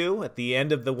retreated to at the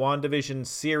end of the WandaVision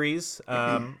series.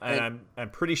 And I'm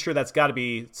pretty sure that's got to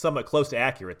be somewhat close to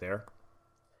accurate there.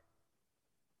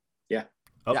 Yeah.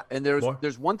 Oh, yeah, and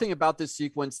there's one thing about this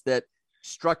sequence that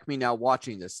struck me now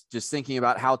watching this, just thinking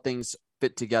about how things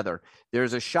fit together.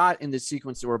 There's a shot in this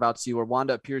sequence that we're about to see where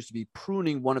Wanda appears to be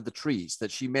pruning one of the trees that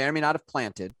she may or may not have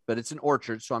planted, but it's an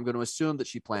orchard, so I'm going to assume that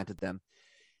she planted them.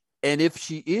 And if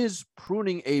she is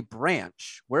pruning a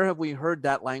branch, where have we heard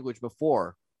that language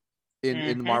before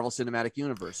in the Marvel Cinematic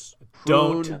Universe?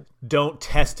 Don't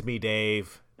test me,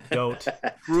 Dave. Don't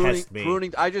test me.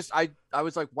 Pruning. I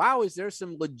was like, wow, is there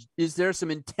some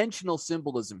intentional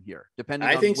symbolism here, depending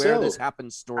on where this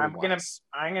happens story-wise?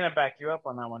 I'm gonna back you up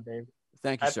on that one, Dave.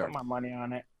 Thank you, sir. I put my money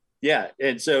on it. Yeah,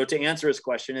 and so to answer his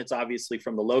question, it's obviously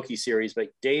from the Loki series, but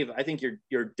Dave, I think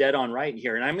you're dead on right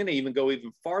here, and I'm going to even go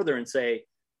even farther and say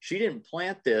she didn't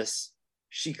plant this;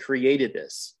 she created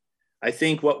this. I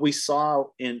think what we saw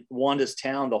in Wanda's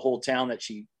town, the whole town that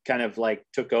she kind of like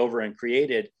took over and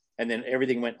created, and then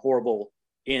everything went horrible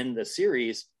in the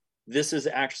series. This is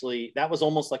actually, that was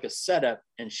almost like a setup,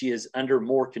 and she is under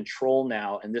more control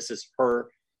now. And this is her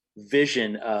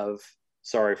vision of,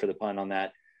 sorry for the pun on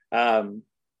that,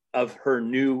 of her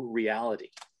new reality.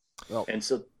 Well, and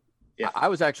so, yeah. I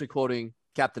was actually quoting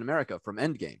Captain America from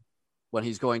Endgame when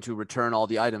he's going to return all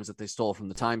the items that they stole from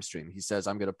the time stream. He says,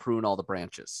 I'm going to prune all the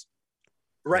branches.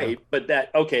 Right. But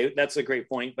that's a great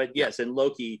point. But yes, in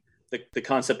Loki, the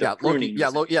concept of pruning.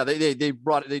 They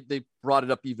brought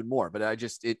it up even more, but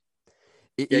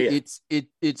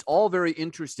it's all very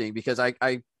interesting because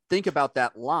I think about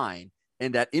that line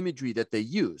and that imagery that they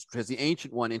used, because the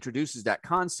Ancient One introduces that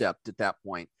concept at that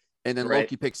point, and then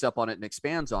Loki picks up on it and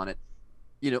expands on it.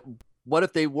 You know, what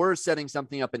if they were setting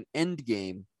something up in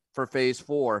Endgame for Phase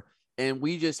 4, and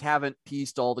we just haven't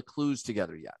pieced all the clues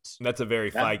together yet? That's a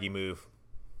very Feige move.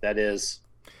 That is.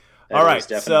 All right,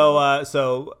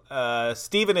 so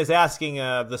Steven is asking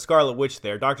the Scarlet Witch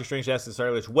there. Doctor Strange asks the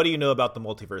Scarlet Witch, what do you know about the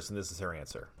multiverse? And this is her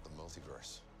answer. The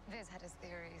multiverse. Viz had his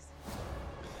theories.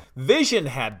 Vision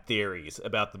had theories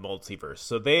about the multiverse.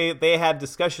 So they had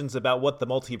discussions about what the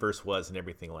multiverse was and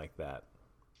everything like that.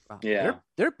 Yeah.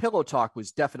 Their pillow talk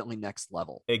was definitely next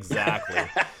level. Exactly.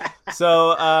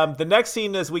 So the next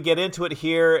scene as we get into it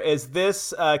here, is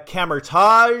this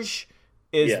Kamar-Taj?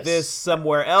 Is this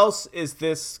somewhere else?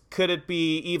 Could it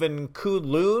be even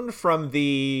Kunlun from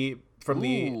the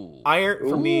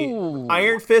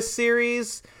Iron Fist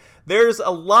series? There's a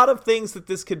lot of things that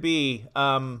this could be.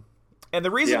 And the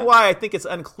reason why I think it's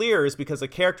unclear is because a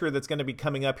character that's going to be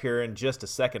coming up here in just a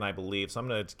second, I believe. So I'm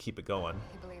going to keep it going.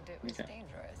 He believed it was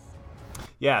dangerous.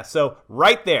 Yeah, so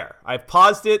right there. I've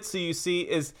paused it so you see,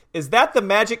 is that the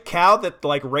magic cow that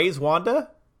like raised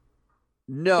Wanda?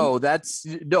 No,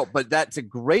 but that's a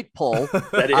great pull.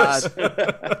 That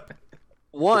is.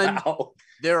 One,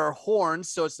 there are horns,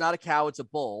 so it's not a cow, it's a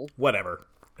bull. Whatever.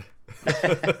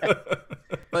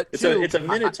 But it's a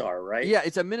Minotaur, right? Yeah,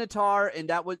 it's a Minotaur, and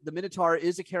the Minotaur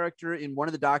is a character in one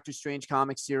of the Doctor Strange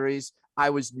comic series. I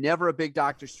was never a big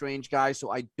Doctor Strange guy,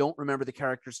 so I don't remember the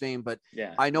character's name, but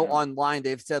I know online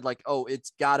they've said like, oh,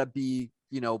 it's gotta be,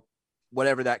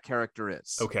 whatever that character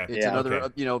is. Okay. It's another,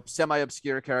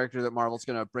 semi-obscure character that Marvel's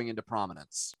going to bring into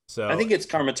prominence. So I think it's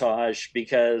Kamar-Taj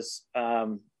because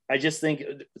I just think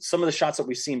some of the shots that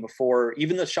we've seen before,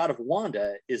 even the shot of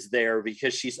Wanda is there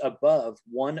because she's above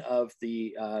one of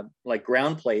the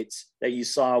ground plates that you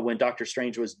saw when Doctor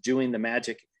Strange was doing the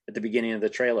magic at the beginning of the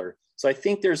trailer. So I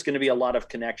think there's going to be a lot of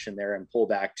connection there and pull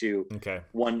back to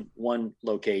one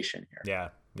location here.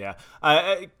 Yeah.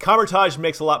 Kamar-Taj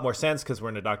makes a lot more sense because we're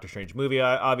in a Doctor Strange movie,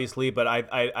 obviously. But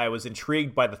I was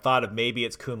intrigued by the thought of maybe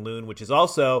it's Kunlun, which is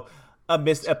also a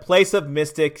place of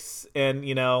mystics, and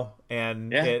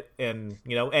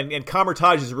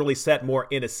Kamar-Taj is really set more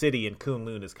in a city, and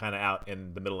Kunlun is kind of out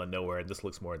in the middle of nowhere. And this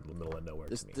looks more in the middle of nowhere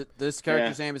to me. This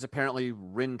character's name is apparently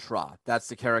Rintrah. That's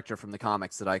the character from the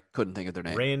comics that I couldn't think of their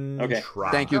name. Rintrah. Okay.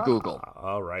 Thank you, Google.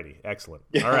 All righty, excellent.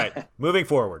 All right, moving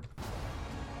forward.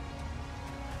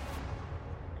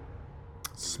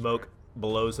 Smoke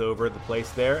blows over the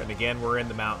place there, and again we're in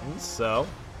the mountains. So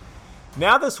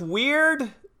now this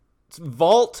weird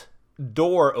vault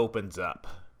door opens up,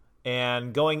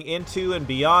 and going into and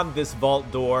beyond this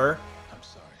vault door, I'm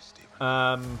sorry,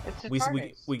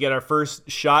 Steven. We get our first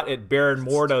shot at Baron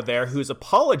Mordo there, who's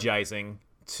apologizing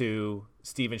to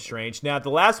Stephen Strange. Now the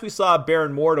last we saw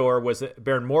Baron Mordo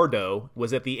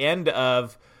was at the end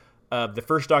of the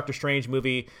first Doctor Strange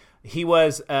movie. He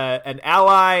was an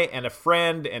ally and a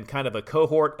friend and kind of a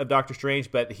cohort of Doctor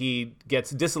Strange, but he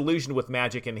gets disillusioned with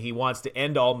magic and he wants to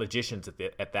end all magicians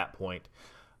at that point.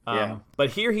 But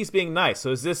here he's being nice.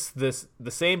 So is this the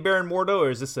same Baron Mordo,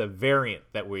 or is this a variant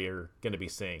that we're going to be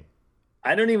seeing?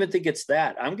 I don't even think it's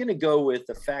that. I'm going to go with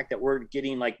the fact that we're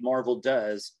getting, like Marvel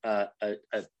does, a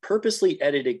purposely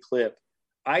edited clip.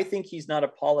 I think he's not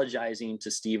apologizing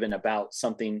to Steven about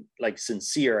something like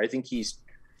sincere. I think he's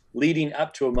leading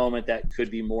up to a moment that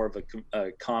could be more of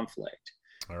a conflict.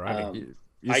 All right.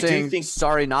 You're saying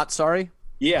sorry, not sorry?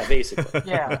 Yeah, basically.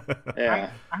 Yeah.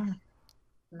 Yeah.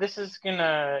 This is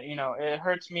gonna, it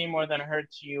hurts me more than it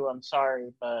hurts you. I'm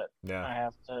sorry, but I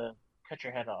have to cut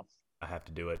your head off. I have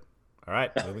to do it. All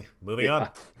right, moving on.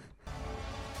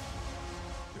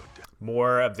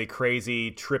 More of the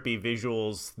crazy, trippy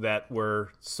visuals that were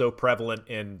so prevalent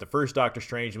in the first Doctor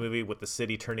Strange movie with the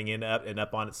city turning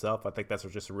up on itself. I think that's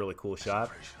just a really cool shot.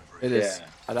 It is.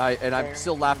 And I'm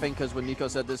still laughing because when Nico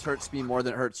said this hurts me more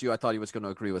than it hurts you, I thought he was going to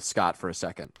agree with Scott for a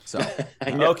second. So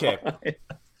okay.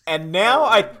 And now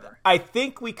I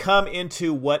think we come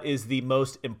into what is the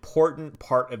most important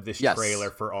part of this Yes. trailer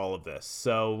for all of this.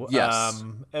 So Yes.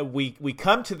 we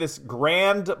come to this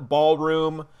grand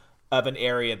ballroom of an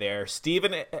area there.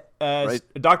 Stephen,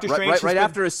 Doctor Strange, right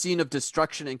after a scene of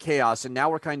destruction and chaos, and now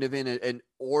we're kind of in an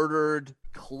ordered,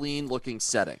 clean-looking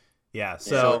setting. Yeah,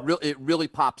 so it really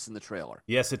pops in the trailer.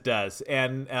 Yes, it does,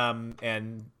 and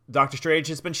Doctor Strange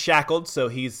has been shackled, so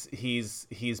he's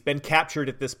been captured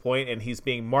at this point, and he's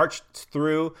being marched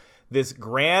through this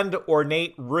grand,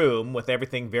 ornate room with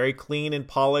everything very clean and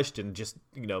polished, and just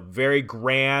very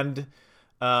grand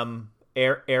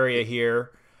area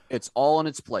here. It's all in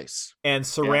its place, and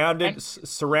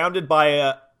surrounded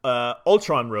by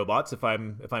Ultron robots. If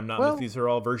I'm not, these are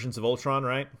all versions of Ultron,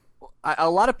 right? A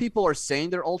lot of people are saying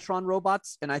they're Ultron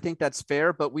robots, and I think that's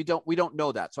fair, but we don't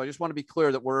know that. So I just want to be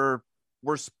clear that we're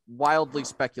wildly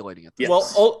speculating at this.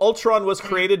 Yes. Well, Ultron was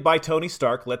created by Tony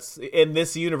Stark. In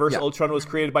this universe, Ultron was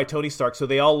created by Tony Stark, so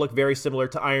they all look very similar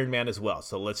to Iron Man as well.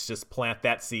 So let's just plant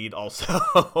that seed also.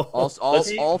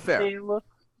 all fair.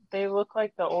 They look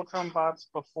like the Ultron bots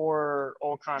before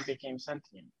Ultron became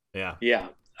sentient. Yeah. Yeah.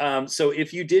 So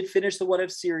if you did finish the What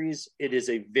If series, it is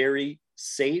a very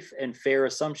safe and fair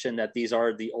assumption that these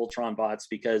are the Ultron bots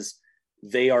because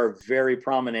they are very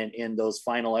prominent in those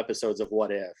final episodes of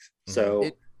What If. So,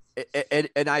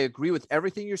 and I agree with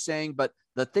everything you're saying, but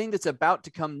the thing that's about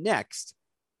to come next,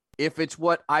 if it's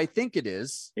what I think it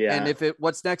is, and if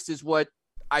what's next is what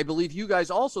I believe you guys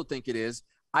also think it is,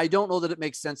 I don't know that it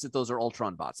makes sense that those are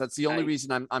Ultron bots. That's the only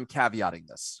reason I'm caveating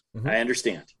this. I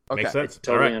understand. Okay. Makes sense. I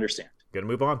totally understand. Gonna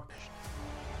move on.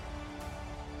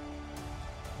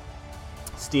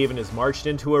 Steven is marched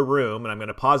into a room, and I'm going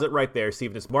to pause it right there.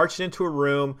 Steven is marched into a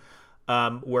room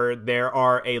where there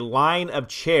are a line of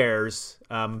chairs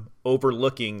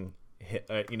overlooking,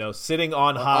 sitting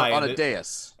on high. On a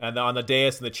dais. And on the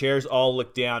dais, and the chairs all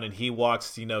look down, and he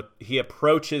walks, he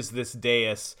approaches this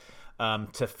dais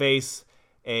to face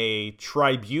a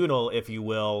tribunal, if you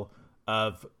will,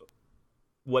 of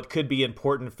what could be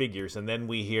important figures. And then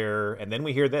we hear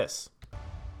this.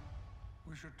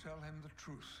 We should tell him the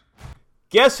truth.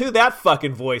 Guess who that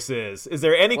fucking voice is? Is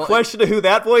there any question of who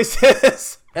that voice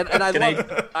is? And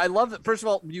I love that. First of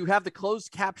all, you have the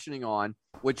closed captioning on,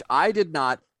 which I did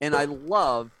not, and I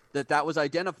love that was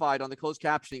identified on the closed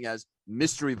captioning as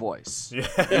mystery voice.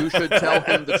 You should tell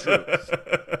him the truth.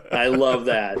 I love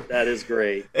that. That is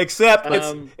great. Except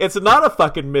it's not a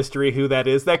fucking mystery who that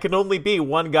is. That can only be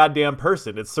one goddamn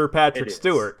person. It's Sir Patrick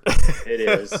Stewart. It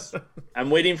is. I'm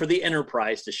waiting for the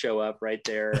Enterprise to show up right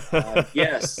there.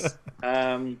 Yes.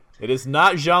 It is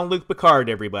not Jean-Luc Picard,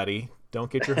 everybody. Don't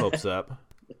get your hopes up.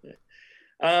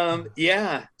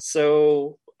 Yeah.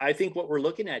 So I think what we're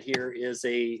looking at here is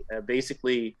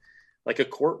basically like a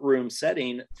courtroom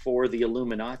setting for the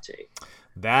Illuminati.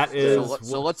 That is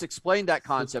so let's explain that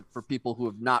concept for people who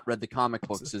have not read the comic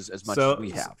books as much as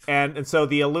we have. And so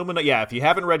the Illuminati, if you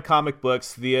haven't read comic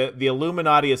books, the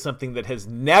Illuminati is something that has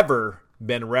never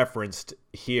been referenced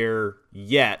here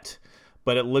yet.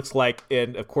 But it looks like,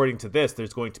 and according to this,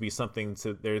 there's going to be something.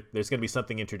 There's going to be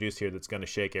something introduced here that's going to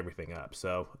shake everything up.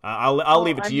 So I'll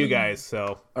leave it to you guys.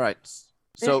 So all right.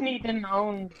 Disney didn't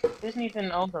own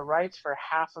the rights for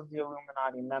half of the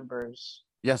Illuminati members.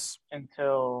 Yes.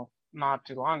 Until not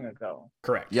too long ago.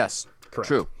 Correct. Yes. Correct.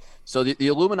 True. So the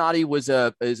Illuminati is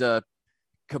a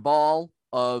cabal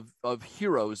of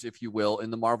heroes, if you will,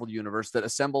 in the Marvel universe that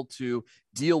assembled to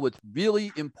deal with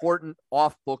really important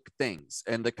off-book things.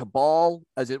 And the cabal,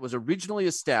 as it was originally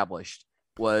established,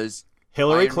 was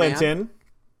Hillary Iron Clinton. Man.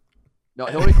 No,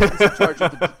 Hillary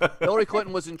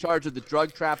Clinton was in charge of the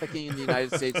drug trafficking in the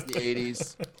United States in the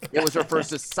 80s. It was her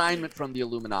first assignment from the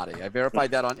Illuminati. I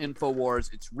verified that on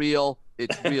InfoWars. It's real.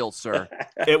 It's real, sir.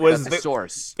 It was the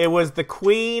source. It was the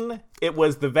Queen. It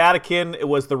was the Vatican. It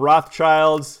was the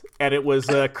Rothschilds, and it was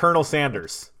Colonel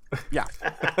Sanders. Yeah,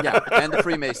 and the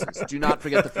Freemasons. Do not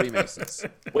forget the Freemasons.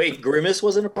 Wait, Grimace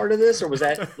wasn't a part of this, or was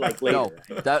that like later?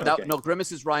 No, no,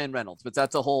 Grimace is Ryan Reynolds, but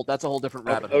that's a whole different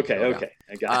rabbit hole. Okay,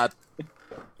 I got it.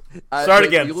 Start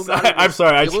again. I'm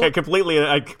sorry. I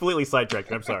completely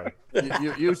sidetracked. I'm sorry.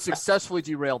 You successfully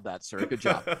derailed that, sir. Good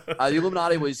job. The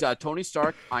Illuminati was Tony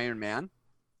Stark, Iron Man,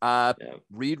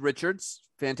 Reed Richards,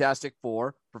 Fantastic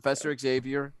Four, Professor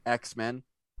Xavier, X-Men,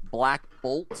 Black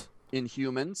Bolt,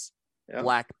 Inhumans,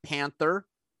 Black Panther,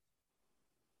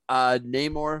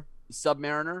 Namor,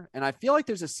 Submariner, and I feel like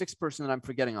there's a sixth person that I'm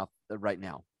forgetting off right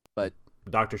now, but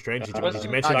Doctor Strange. Did you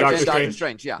mention Doctor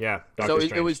Strange? Yeah. Yeah.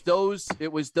 It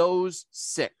was those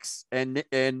six, and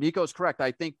Nico's correct.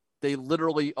 I think they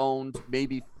literally owned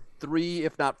maybe 3,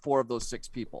 if not 4, of those 6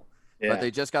 people. But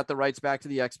they just got the rights back to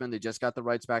the X-Men. They just got the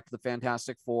rights back to the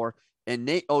Fantastic Four. And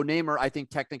Namor, I think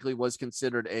technically was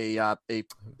considered a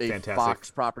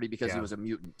Fox property because he was a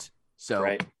mutant. So.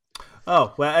 Right.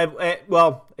 Oh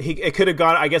well, it could have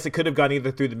gone. I guess it could have gone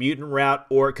either through the mutant route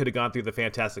or it could have gone through the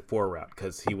Fantastic Four route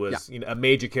because he was a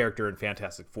major character in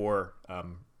Fantastic Four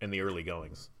in the early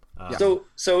goings. So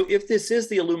if this is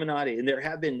the Illuminati, and there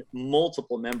have been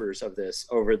multiple members of this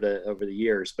over the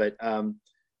years, but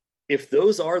if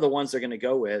those are the ones they're going to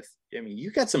go with, I mean,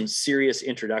 you got some serious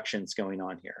introductions going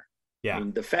on here. Yeah. I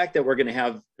mean, the fact that we're going to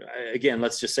have, again,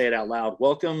 let's just say it out loud.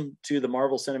 Welcome to the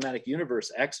Marvel Cinematic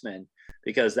Universe, X-Men,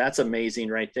 because that's amazing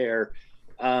right there.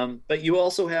 But you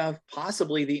also have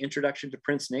possibly the introduction to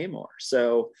Prince Namor.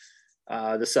 So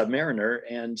the Submariner,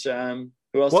 and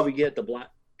who else do we get? The Black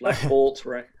Bolt,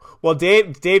 right? Well,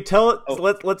 Dave,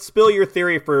 let's spill your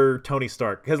theory for Tony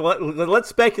Stark, because let's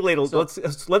speculate.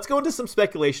 Let's go into some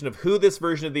speculation of who this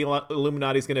version of the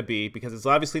Illuminati is going to be, because it's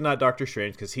obviously not Doctor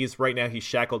Strange, because he's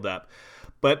shackled up.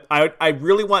 But I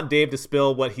really want Dave to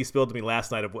spill what he spilled to me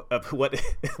last night of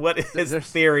what his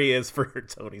theory is for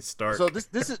Tony Stark. So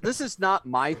this is not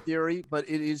my theory, but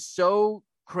it is so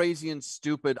crazy and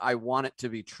stupid. I want it to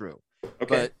be true.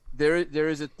 Okay. But there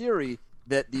is a theory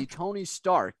that the Tony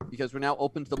Stark, because we're now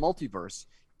open to the multiverse,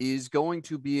 is going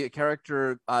to be a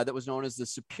character that was known as the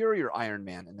Superior Iron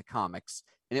Man in the comics.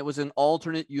 And it was an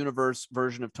alternate universe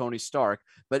version of Tony Stark,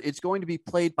 but it's going to be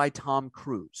played by Tom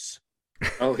Cruise.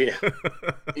 Oh, yeah.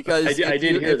 Because I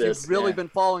did hear this. If you've really been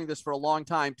following this for a long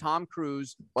time, Tom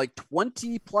Cruise, like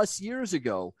 20 plus years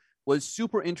ago, was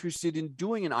super interested in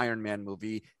doing an Iron Man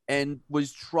movie and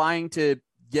was trying to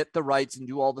get the rights and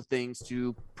do all the things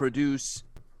to produce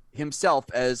himself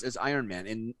as Iron Man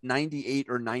in 98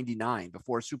 or 99,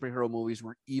 before superhero movies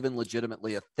were even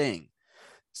legitimately a thing.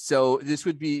 So this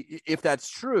would be, if that's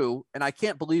true, and I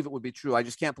can't believe it would be true. I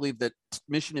just can't believe that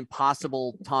Mission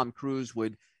Impossible Tom Cruise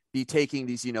would be taking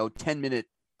these, 10-minute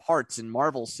parts in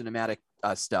Marvel cinematic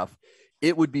stuff.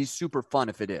 It would be super fun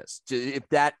if it is, if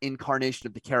that incarnation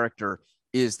of the character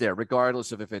is there,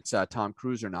 regardless of if it's Tom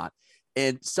Cruise or not.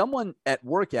 And someone at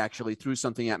work actually threw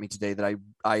something at me today that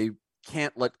I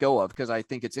can't let go of, because I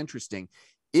think it's interesting.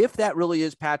 If that really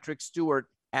is Patrick Stewart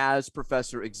as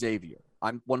Professor Xavier,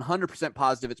 I'm 100%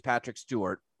 positive it's Patrick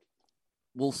Stewart.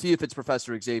 We'll see if it's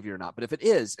Professor Xavier or not. But if it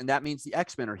is, and that means the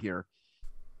X-Men are here,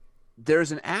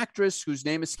 there's an actress whose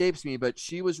name escapes me, but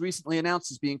she was recently announced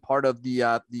as being part of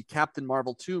the Captain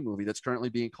Marvel 2 movie that's currently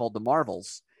being called The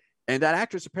Marvels. And that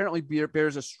actress apparently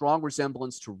bears a strong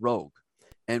resemblance to Rogue.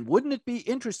 And wouldn't it be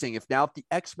interesting if now, if the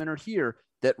X-Men are here,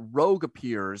 that Rogue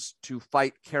appears to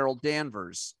fight Carol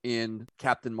Danvers in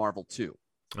Captain Marvel 2?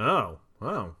 Oh,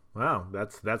 wow.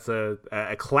 That's a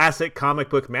classic comic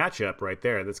book matchup right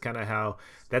there.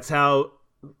 That's how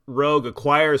Rogue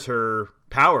acquires her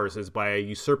powers, is by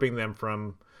usurping them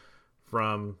from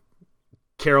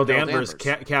Carol Danvers.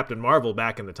 Captain Marvel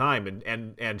back in the time,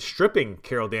 and stripping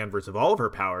Carol Danvers of all of her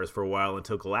powers for a while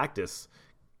until Galactus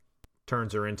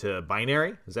turns her into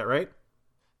Binary. Is that right?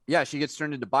 Yeah, she gets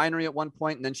turned into Binary at one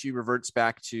point, and then she reverts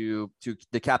back to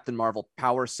the Captain Marvel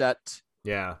power set.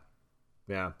 Yeah.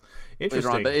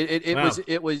 Interesting. On. But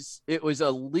it was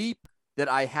a leap that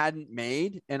I hadn't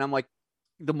made, and I'm like,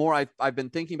 the more I've been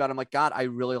thinking about it, I'm like, God, I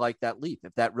really like that leap.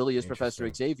 If that really is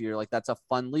Professor Xavier, like, that's a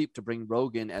fun leap to bring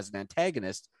Rogue in as an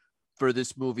antagonist for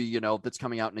this movie, that's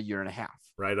coming out in a year and a half.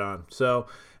 Right on. So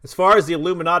as far as the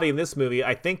Illuminati in this movie,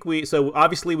 I think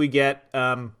obviously we get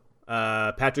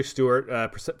Patrick Stewart,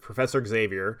 Professor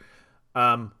Xavier.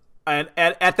 And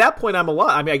at that point, I'm a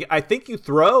lot. I mean, I think you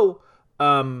throw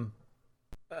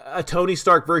a Tony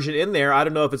Stark version in there. I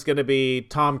don't know if it's going to be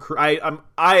Tom Cruise.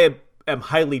 I am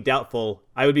highly doubtful.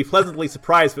 I would be pleasantly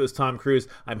surprised if it was Tom Cruise.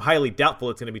 I'm highly doubtful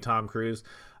it's going to be Tom Cruise.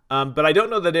 But I don't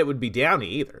know that it would be Downey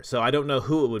either. So I don't know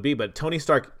who it would be. But Tony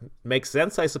Stark makes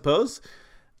sense, I suppose.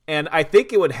 And I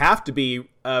think it would have to be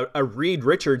a Reed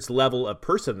Richards level of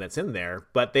person that's in there.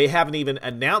 But they haven't even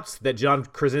announced that John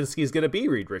Krasinski is going to be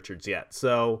Reed Richards yet.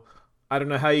 So I don't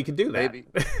know how you can do that.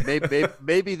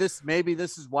 Maybe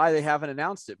this is why they haven't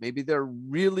announced it. Maybe they're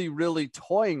really, really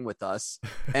toying with us,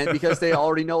 and because they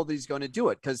already know that he's going to do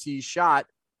it, because he shot,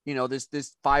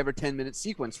 this 5 or 10 minute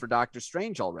sequence for Doctor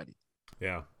Strange already.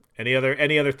 Yeah. Any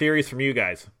other theories from you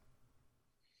guys?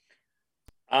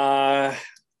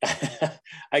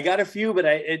 I got a few, but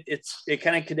it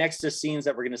kind of connects to scenes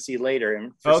that we're going to see later,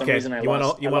 and for some reason I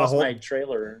lost my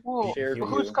trailer.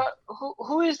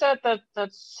 Who is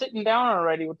that's sitting down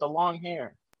already with the long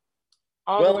hair?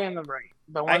 The way on the right,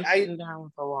 the one sitting down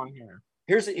with the long hair.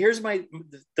 Here's the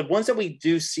ones that we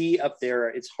do see up there.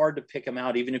 It's hard to pick them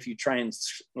out, even if you try and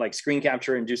like screen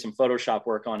capture and do some Photoshop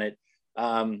work on it.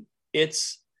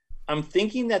 I'm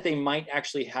thinking that they might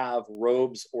actually have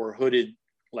robes or hooded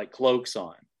like cloaks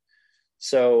on.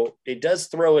 So it does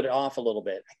throw it off a little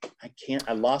bit.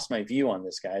 I lost my view on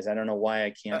this, guys. I don't know why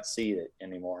I can't see it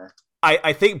anymore.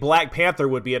 I think Black Panther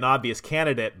would be an obvious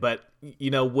candidate, but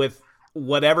with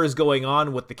whatever's going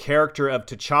on with the character of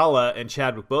T'Challa and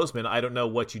Chadwick Boseman, I don't know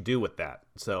what you do with that.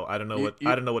 So I don't know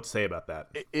what to say about that.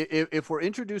 If we're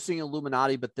introducing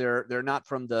Illuminati, but they're not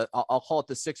from I'll call it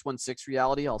the 616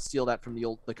 reality. I'll steal that from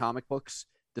the comic books.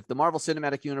 If the Marvel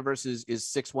Cinematic Universe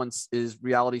is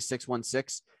reality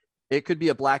 616, it could be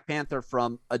a Black Panther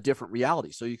from a different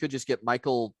reality. So you could just get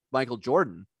Michael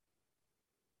Jordan,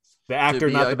 the actor,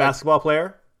 not the basketball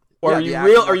player. Or are you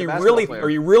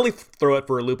really throw it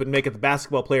for a loop and make it the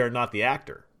basketball player, not the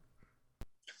actor?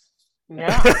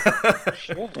 Yeah.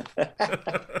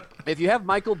 If you have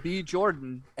Michael B.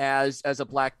 Jordan as a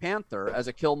Black Panther, as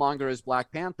a Killmonger as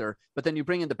Black Panther, but then you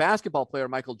bring in the basketball player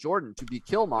Michael Jordan to be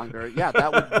Killmonger, yeah,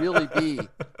 that would really be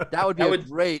a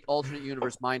great alternate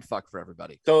universe mindfuck for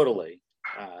everybody. Totally.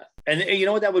 And you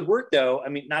know what, that would work though. I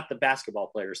mean, not the basketball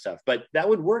player stuff, but that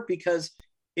would work because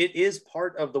it is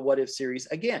part of the What If series.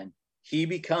 Again, he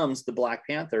becomes the Black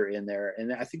Panther in there,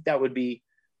 and I think that would be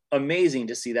amazing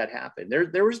to see that happen.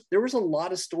 There was a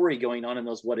lot of story going on in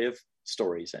those What If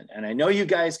stories, and I know you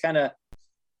guys kind of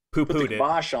put the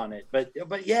kibosh on it, but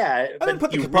yeah, I didn't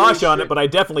put the kibosh on it, but I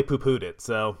definitely poo-pooed it.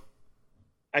 So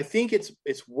I think it's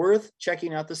worth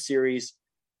checking out the series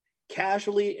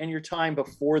casually in your time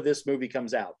before this movie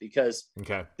comes out, because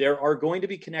there are going to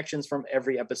be connections from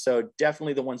every episode.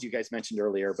 Definitely the ones you guys mentioned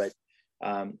earlier, but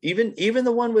even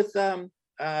the one with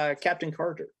Captain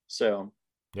Carter. So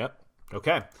yep.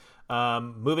 Okay.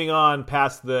 Moving on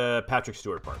past the Patrick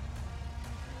Stewart part.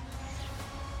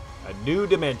 A New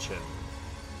Dimension.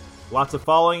 Lots of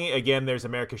following. Again, there's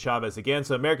America Chavez again.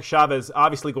 So America Chavez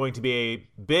obviously going to be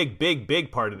a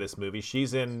big part of this movie.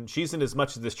 She's in as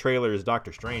much of this trailer as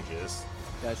Doctor Strange is.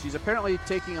 Yeah, she's apparently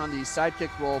taking on the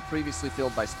sidekick role previously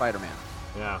filled by Spider-Man.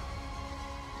 Yeah.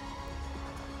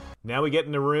 Now we get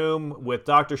in the room with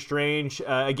Doctor Strange.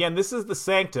 Again, this is the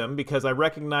Sanctum because I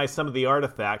recognize some of the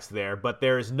artifacts there, but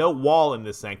there is no wall in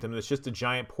this Sanctum. It's just a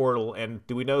giant portal. And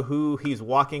do we know who he's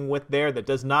walking with there? That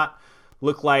does not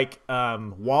look like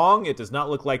Wong. It does not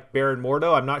look like Baron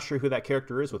Mordo. I'm not sure who that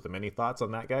character is with him. Any thoughts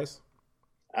on that, guys?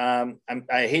 I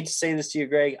hate to say this to you,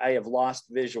 Greg. I have lost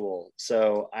visual,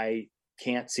 so I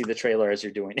can't see the trailer as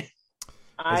you're doing it.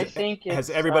 Has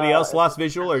everybody else lost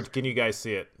visual, or can you guys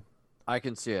see it? I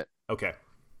can see it. Okay.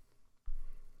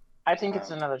 I think it's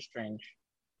another Strange.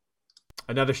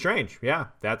 Another Strange, yeah.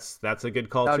 That's a good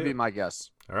call, That too. would be my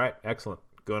guess. All right, excellent.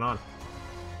 Going on.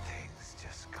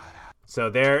 So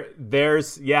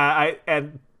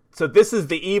so this is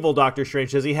the evil Doctor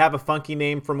Strange. Does he have a funky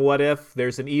name from What If?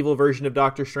 There's an evil version of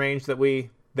Doctor Strange that we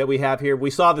have here. We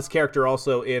saw this character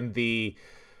also in the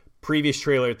previous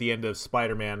trailer at the end of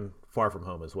Spider-Man Far From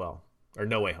Home as well. Or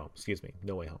No Way Home, excuse me.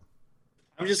 No Way Home.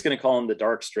 I'm just going to call him the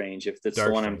Dark Strange if that's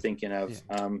the one I'm thinking of.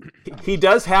 Yeah. He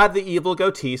does have the evil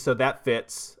goatee, so that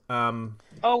fits. Oh,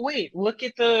 wait. Look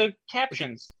at the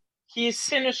captions. He is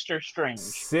Sinister Strange.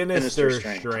 Sinister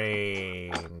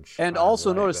Strange. And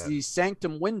also notice the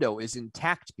Sanctum window is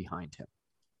intact behind him.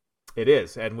 It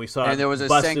is, and we saw there was a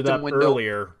busted Sanctum up window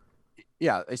earlier.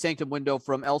 Yeah, a Sanctum window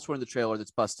from elsewhere in the trailer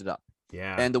that's busted up.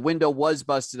 Yeah. And the window was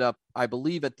busted up, I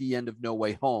believe, at the end of No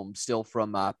Way Home, still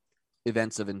from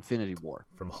events of Infinity War.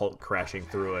 From Hulk crashing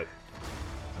through it.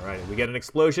 All right, we get an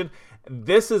explosion.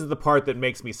 This is the part that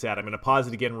makes me sad. I'm going to pause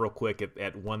it again real quick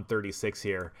at 136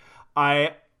 here.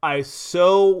 I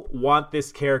so want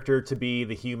this character to be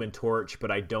the Human Torch, but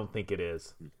I don't think it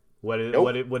is. What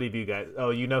have you guys?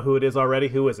 Oh, you know who it is already?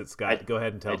 Who is it, Scott? Go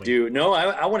ahead and tell me. I do. No,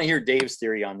 I want to hear Dave's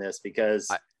theory on this because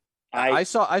I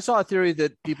saw a theory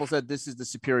that people said this is the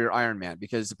Superior Iron Man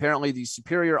because apparently the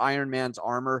Superior Iron Man's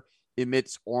armor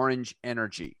emits orange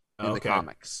energy in the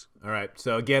comics. All right.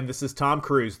 So again, this is Tom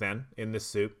Cruise then in this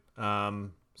suit.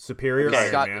 Superior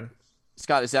Iron Man.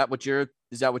 Scott, is that what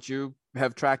you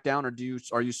have tracked down, or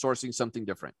are you sourcing something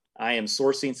different? I am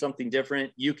sourcing something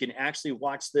different. You can actually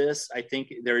watch this. I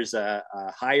think there's a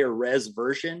higher res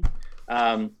version.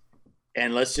 And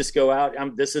let's just go out.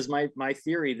 This is my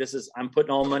theory. I'm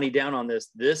putting all money down on this.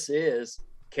 This is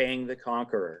Kang the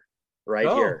Conqueror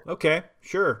here. Okay,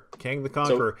 sure. Kang the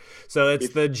Conqueror. So it's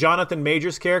the Jonathan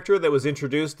Majors character that was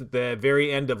introduced at the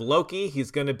very end of Loki.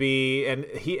 He's going to be, and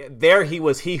he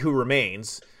was He Who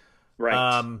Remains.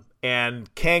 Right. And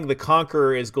Kang the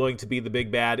Conqueror is going to be the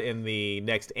big bad in the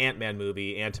next Ant-Man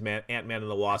movie, Ant-Man and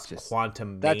the Wasp: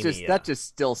 Quantumania. That just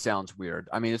still sounds weird.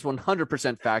 I mean, it's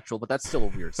 100% factual, but that's still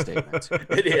a weird statement.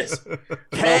 It is.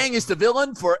 Kang is the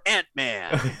villain for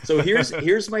Ant-Man. So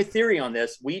here's my theory on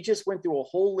this. We just went through a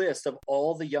whole list of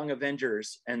all the Young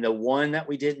Avengers, and the one that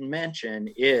we didn't mention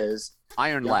is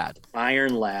Iron Lad.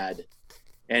 Iron Lad,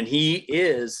 and he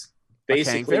is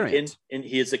basically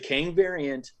he is a Kang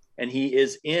variant. And he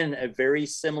is in a very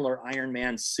similar Iron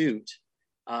Man suit.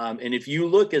 And if you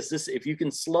look if you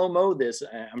can slow-mo this,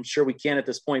 I'm sure we can at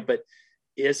this point, but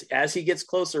as he gets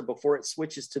closer before it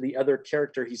switches to the other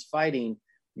character he's fighting,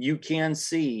 you can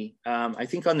see, I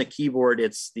think on the keyboard,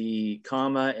 it's the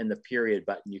comma and the period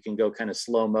button. You can go kind of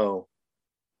slow-mo.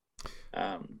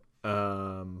 I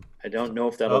don't know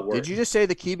if that'll work. Did you just say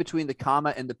the key between the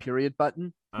comma and the period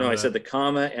button? No, I said the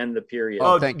comma and the period.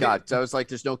 Oh, thank God! So I was like,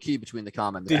 "There's no key between the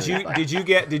comma and the period."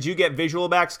 Did you get visual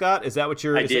back, Scott? Is that what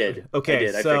you're? I did. Okay, I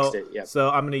did. I fixed it. Yeah. So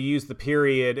I'm going to use the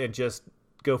period and just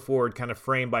go forward, kind of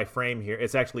frame by frame here.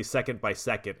 It's actually second by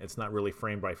second. It's not really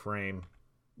frame by frame.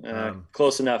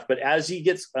 Close enough, but as he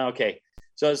gets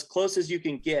so as close as you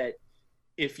can get,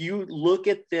 if you look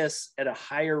at this at a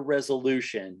higher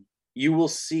resolution, you will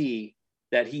see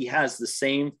that he has the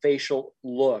same facial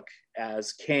look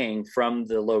as Kang from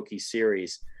the Loki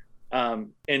series.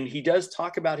 And he does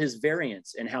talk about his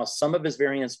variants and how some of his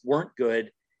variants weren't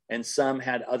good and some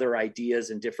had other ideas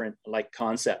and different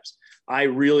concepts. I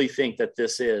really think that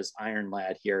this is Iron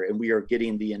Lad here, and we are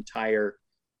getting the entire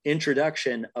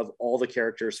introduction of all the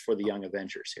characters for the Young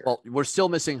Avengers here. Well, we're still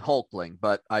missing Hulkling,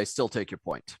 but I still take your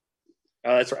point.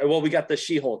 That's right. Well, we got the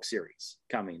She-Hulk series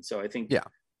coming, so I think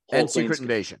and Secret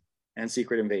Invasion. And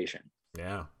Secret Invasion.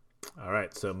 Yeah. All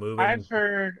right. So moving.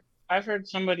 I've heard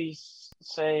somebody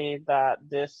say that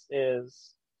this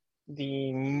is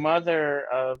the mother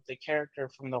of the character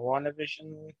from the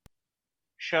WandaVision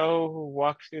show who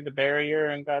walked through the barrier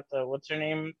and got the what's her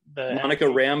name? The Monica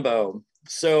Rambeau.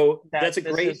 So that's a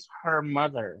great. Is her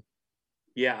mother.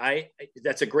 Yeah,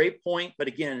 that's a great point. But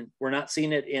again, we're not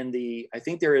seeing it in the. I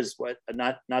think there is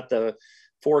not the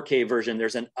 4K version.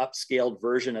 There's an upscaled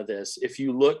version of this. If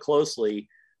you look closely,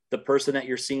 the person that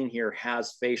you're seeing here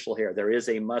has facial hair. There is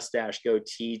a mustache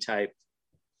goatee type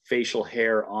facial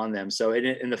hair on them. So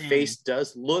and the face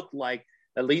does look like,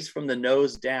 at least from the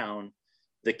nose down,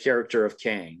 the character of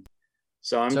Kang.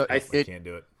 So I can't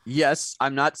do it. Yes,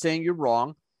 I'm not saying you're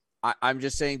wrong. I'm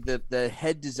just saying that the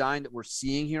head design that we're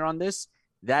seeing here on this,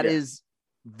 is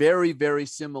very, very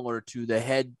similar to the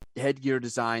headgear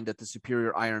design that the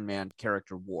Superior Iron Man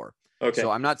character wore. Okay. So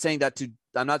I'm not saying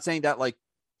that like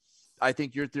I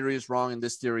think your theory is wrong and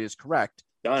this theory is correct.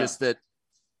 Just that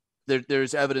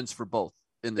there's evidence for both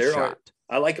in the shot.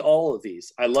 I like all of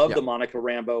these. I love the Monica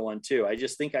Rambeau one too. I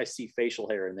just think I see facial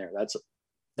hair in there.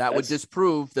 That would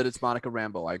disprove that it's Monica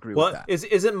Rambeau. I agree with that.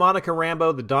 Isn't Monica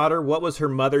Rambeau the daughter? What was her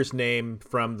mother's name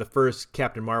from the first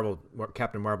Captain Marvel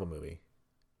movie?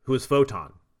 Who was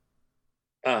Photon?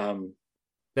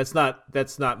 That's not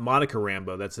Monica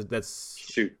Rambeau. That's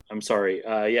shoot. I'm sorry.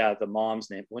 The mom's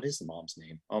name. What is the mom's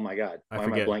name? Oh my God. Why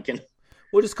am I blanking?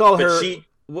 We'll just call her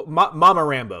Mama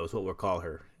Rambeau is what we'll call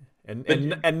her,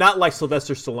 and not like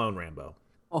Sylvester Stallone Rambeau.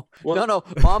 Oh, well, no,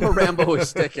 Mama Rambeau is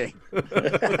sticking.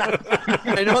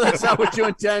 I know that's not what you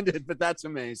intended, but that's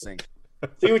amazing.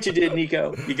 See what you did,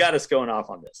 Nico? You got us going off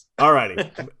on this. All righty.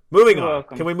 Moving on.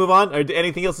 Welcome. Can we move on? Or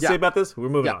anything else to say about this? We're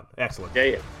moving on. Excellent.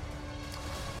 Yeah.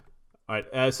 All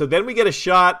right. So then we get a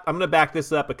shot. I'm going to back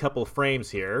this up a couple of frames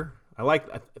here.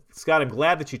 Scott, I'm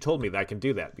glad that you told me that I can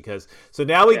do that because so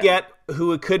now we get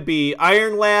who it could be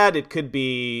Iron Lad. It could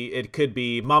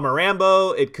be Mama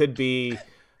Rambeau. It could be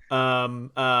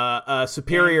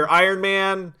Superior Iron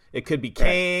Man. It could be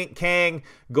Kang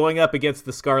going up against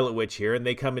the Scarlet Witch here, and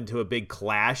they come into a big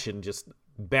clash and just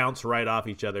bounce right off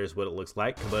each other is what it looks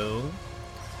like. Kaboom.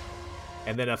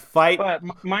 And then a fight. But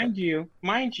mind you,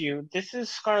 this is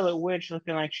Scarlet Witch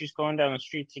looking like she's going down the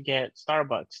street to get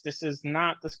Starbucks. This is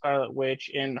not the Scarlet Witch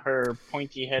in her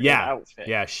pointy-headed outfit.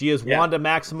 Yeah, she is Wanda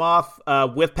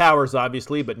Maximoff with powers,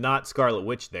 obviously, but not Scarlet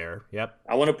Witch there. Yep.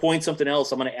 I want to point something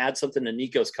else. I'm going to add something to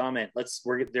Nico's comment.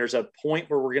 There's a point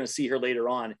where we're going to see her later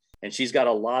on, and she's got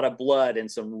a lot of blood and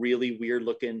some really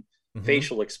weird-looking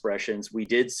facial expressions. We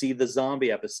did see the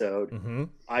zombie episode.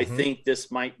 I think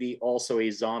this might be also a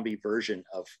zombie version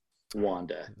of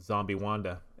Wanda. Zombie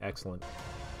Wanda. Excellent.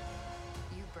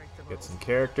 Get some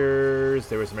characters.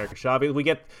 There was America Chavez. We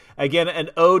get, again, an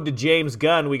ode to James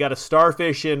Gunn. We got a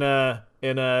starfish in a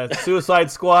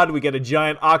Suicide Squad. We get a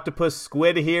giant octopus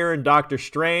squid here in Doctor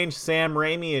Strange. Sam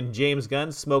Raimi and James Gunn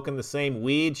smoking the same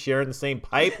weed, sharing the same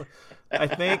pipe. I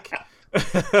think.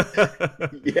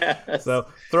 Yeah. So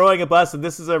throwing a bus, and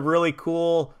this is a really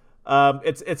cool.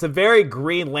 It's a very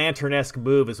Green Lantern-esque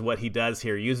move, is what he does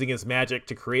here, using his magic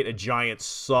to create a giant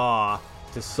saw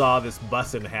to saw this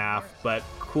bus in half. But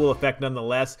cool effect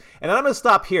nonetheless. And I'm going to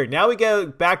stop here. Now we go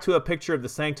back to a picture of the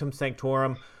Sanctum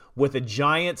Sanctorum with a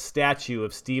giant statue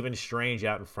of Stephen Strange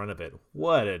out in front of it.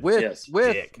 What a with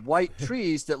dick. white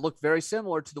trees that look very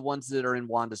similar to the ones that are in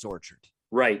Wanda's orchard.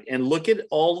 Right. And look at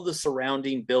all of the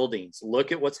surrounding buildings.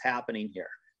 Look at what's happening here.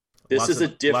 This is a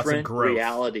different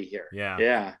reality here. Yeah.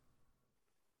 Yeah.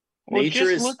 Well,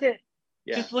 Nature just is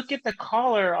just look at the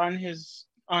collar on his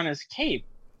cape.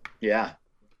 Yeah.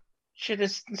 Shit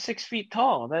is 6 feet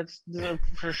tall. That's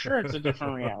for sure. It's a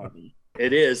different reality.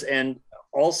 It is. And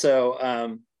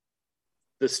also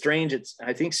the Strange,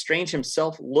 I think Strange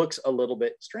himself looks a little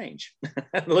bit strange.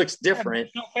 It looks different.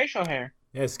 No facial hair.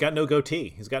 Yeah, he's got no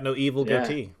goatee. He's got no evil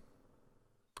goatee.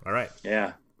 All right.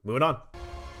 Yeah. Moving on.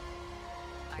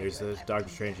 Here's Doctor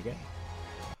Strange again.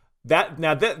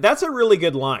 That's a really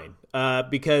good line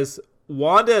because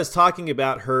Wanda is talking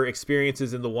about her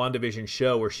experiences in the WandaVision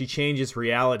show where she changes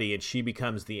reality and she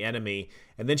becomes the enemy.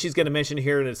 And then she's going to mention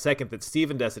here in a second that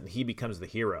Steven does it and he becomes the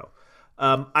hero.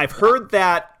 I've heard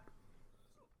that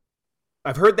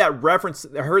reference.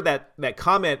 I heard that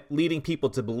comment leading people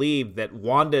to believe that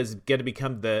Wanda is going to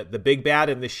become the big bad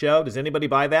in this show. Does anybody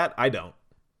buy that? I don't.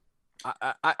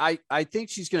 I think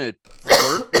she's going to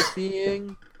flirt with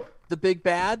being the big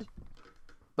bad,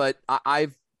 but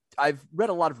I've read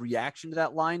a lot of reaction to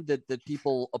that line that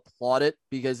people applaud it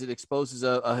because it exposes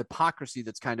a hypocrisy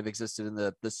that's kind of existed in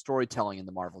the storytelling in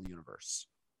the Marvel universe.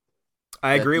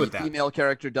 I agree with that. The female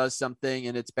character does something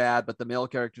and it's bad, but the male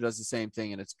character does the same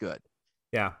thing and it's good.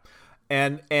 Yeah.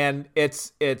 And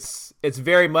it's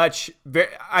very much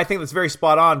I think that's very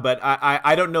spot on, but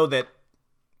I don't know that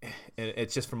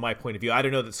it's just from my point of view. I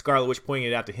don't know that Scarlet Witch pointing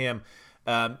it out to him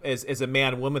is a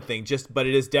man woman thing, but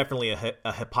it is definitely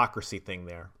a hypocrisy thing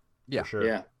there. Yeah. For sure.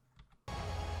 Yeah.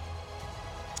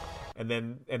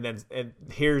 And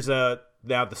here's now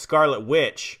the Scarlet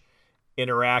Witch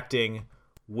interacting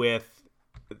with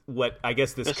what I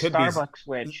guess this could Starbucks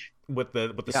witch with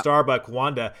the Starbuck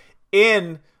Wanda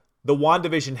in the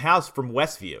WandaVision house from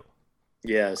Westview.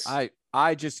 Yes.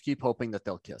 I just keep hoping that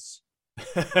they'll kiss.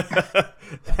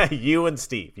 You and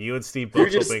Steve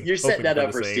both you're setting that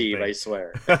up for Steve, thing. I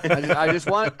swear. I just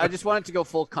want it to go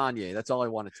full Kanye. That's all I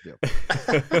want it to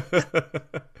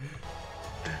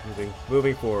do.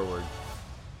 Moving forward.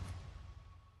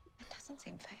 Doesn't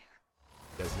seem fair.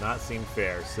 Does not seem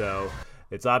fair. So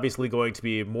it's obviously going to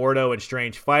be Mordo and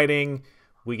Strange fighting.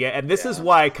 This is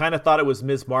why I kind of thought it was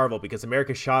Ms. Marvel, because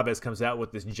America Chavez comes out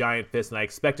with this giant fist, and I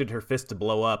expected her fist to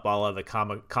blow up all of the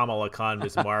Kamala Khan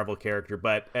Ms. Marvel character,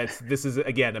 but this is,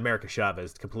 again, America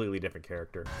Chavez, completely different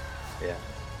character. Yeah.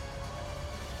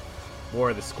 More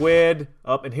of the squid.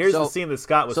 And here's the scene that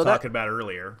Scott was talking about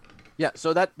earlier. Yeah,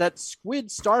 so that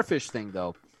squid starfish thing,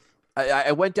 though,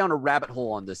 I went down a rabbit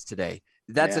hole on this today.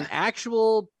 That's an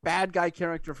actual bad guy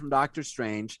character from Doctor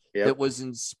Strange that was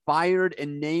inspired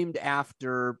and named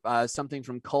after something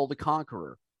from Kull the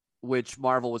Conqueror, which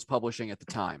Marvel was publishing at the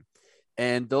time.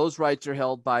 And those rights are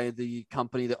held by the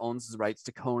company that owns the rights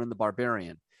to Conan the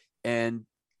Barbarian. And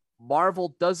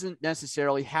Marvel doesn't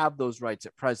necessarily have those rights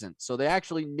at present. So they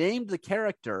actually named the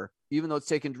character, even though it's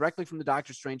taken directly from the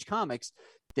Doctor Strange comics,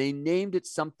 they named it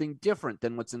something different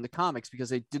than what's in the comics because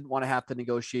they didn't want to have to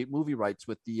negotiate movie rights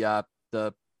with the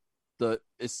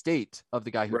estate of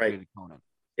the guy who created Conan.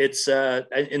 It's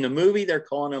in the movie they're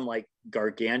calling him like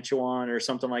Gargantuan or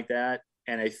something like that.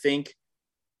 And I think,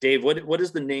 Dave, what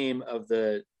is the name of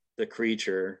the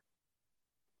creature?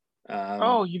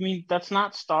 You mean that's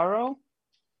not Starro?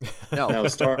 No,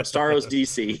 Starro's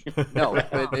DC. No,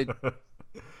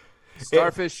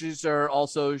 starfishes are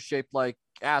also shaped like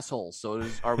assholes. So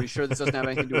are we sure this doesn't have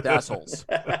anything to do with assholes?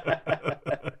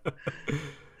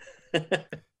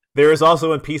 There is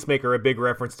also in Peacemaker a big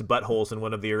reference to buttholes in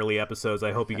one of the early episodes.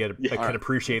 I hope you can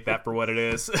appreciate that for what it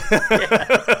is.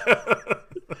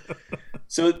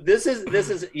 So this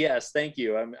is yes, thank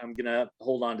you. I'm gonna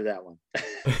hold on to that one.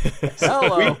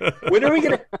 Hello. When are we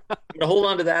gonna hold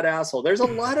on to that asshole? There's a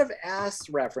lot of ass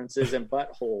references and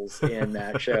buttholes in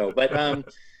that show. But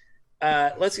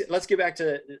let's get back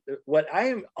to what I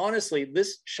am honestly,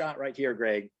 this shot right here,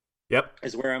 Greg. Yep.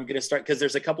 Is where I'm going to start because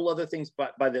there's a couple other things,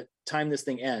 but by the time this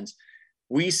thing ends,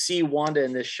 we see Wanda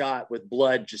in this shot with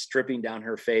blood just dripping down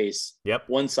her face. Yep.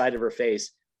 One side of her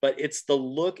face, but it's the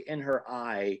look in her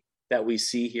eye that we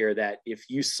see here that if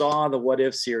you saw the What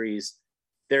If series,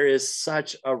 there is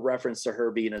such a reference to her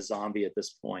being a zombie at this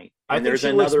point. I And think there's she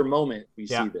another looks- moment we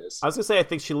Yeah. see this. I was gonna say I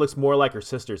think she looks more like her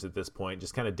sisters at this point,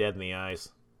 just kind of dead in the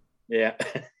eyes. Yeah.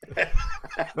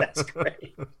 That's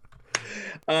great.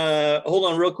 Hold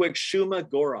on real quick. Shuma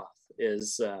Goroth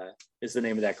is the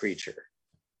name of that creature.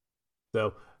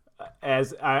 So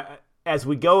as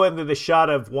we go into the shot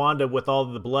of Wanda with all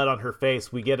the blood on her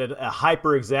face, we get a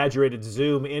hyper exaggerated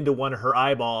zoom into one of her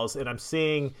eyeballs, and I'm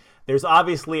seeing there's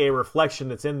obviously a reflection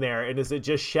that's in there. And is it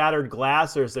just shattered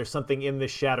glass, or is there something in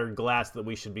this shattered glass that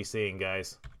we should be seeing,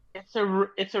 guys? It's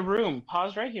a room.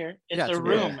 Pause right here. It's a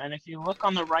room, and if you look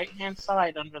on the right-hand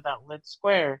side under that lit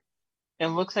square, it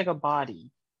looks like a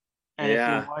body. And if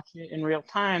you watch it in real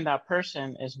time, that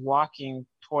person is walking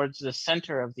towards the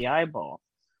center of the eyeball,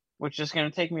 which is going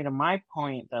to take me to my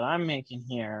point that I'm making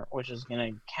here, which is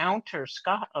going to counter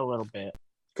Scott a little bit.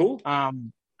 Cool.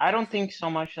 I don't think so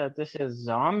much that this is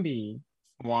zombie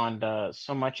Wanda,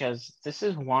 so much as this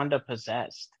is Wanda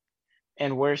possessed.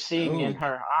 And we're seeing in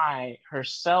her eye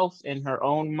herself in her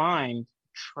own mind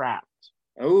trapped.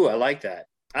 Oh, I like that.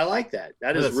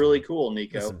 That is really cool,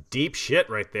 Nico. That's some deep shit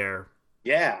right there.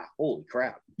 Yeah. Holy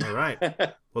crap. All right.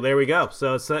 Well, there we go.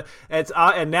 So it's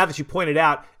and now that you pointed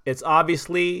out, it's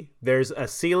obviously there's a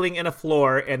ceiling and a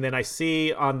floor, and then I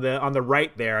see on the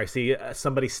right there, I see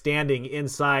somebody standing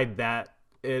inside that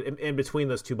in between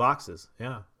those two boxes.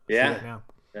 Yeah. Yeah. Now.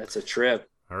 That's a trip.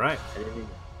 All right.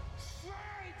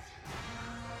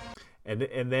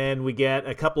 And then we get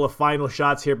a couple of final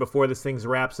shots here before this thing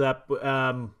wraps up.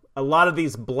 A lot of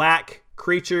these black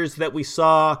creatures that we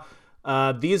saw,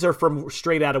 these are from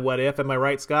straight out of What If. Am I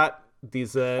right, Scott?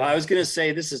 These. I was going to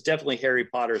say this is definitely Harry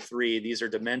Potter 3. These are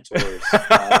Dementors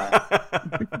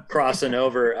crossing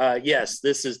over. Yes,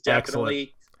 this is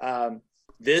definitely.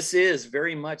 This is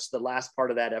very much the last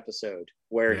part of that episode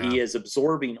where he is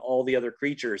absorbing all the other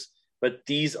creatures, but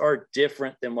these are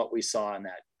different than what we saw in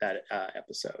that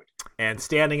episode. And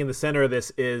standing in the center of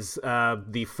this is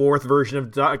the fourth version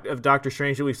of Doctor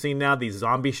Strange that we've seen now. The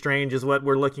Zombie Strange is what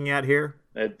we're looking at here.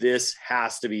 This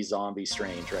has to be Zombie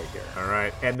Strange right here. All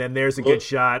right. And then there's a good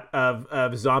shot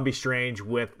of Zombie Strange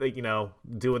with,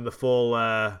 doing the full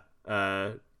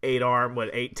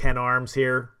 10 arms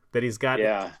here that he's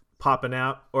got popping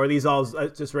out. Or are these all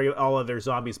just regular, all of their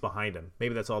zombies behind him?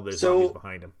 Maybe that's all their zombies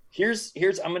behind him. Here's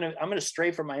I'm gonna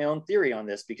stray from my own theory on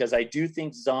this because I do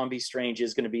think Zombie Strange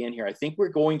is going to be in here. I think we're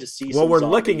going to see. Well, we're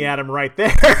looking at him right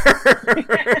there.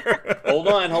 Hold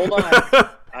on.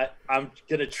 I'm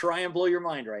gonna try and blow your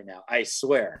mind right now. I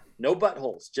swear, no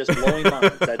buttholes, just blowing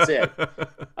minds. That's it.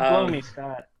 Blow me,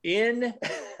 Scott.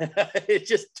 It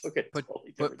just took it.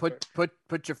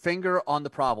 Put your finger on the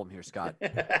problem here, Scott.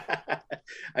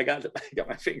 I got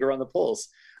my finger on the pulse.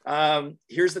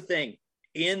 Here's the thing.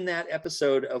 In that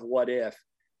episode of What If,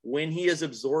 when he is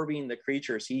absorbing the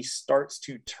creatures, he starts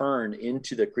to turn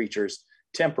into the creatures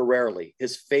temporarily.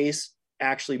 His face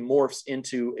actually morphs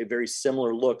into a very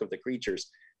similar look of the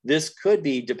creatures. This could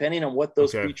be, depending on what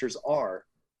those creatures are,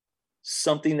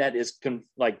 something that is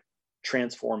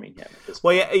transforming him at this point.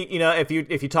 Well, yeah, if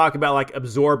you talk about like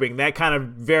absorbing, that kind of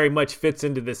very much fits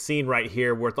into this scene right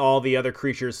here with all the other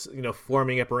creatures,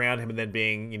 forming up around him and then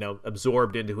being,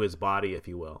 absorbed into his body, if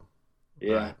you will.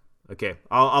 Yeah. Right. Okay.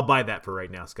 I'll buy that for right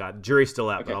now, Scott. Jury's still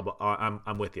out, but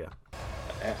I'm with you.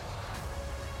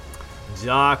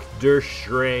 Doctor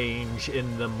Strange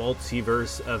in the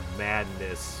Multiverse of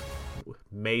Madness,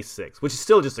 May 6th, which is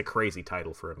still just a crazy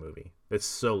title for a movie. It's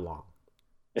so long.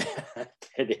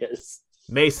 It is.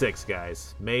 May 6th,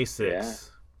 guys. May 6th.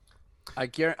 Yeah.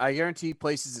 I guarantee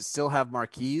places that still have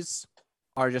marquees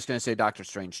are just going to say Doctor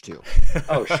Strange 2.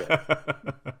 Oh, sure.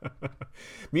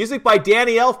 Music by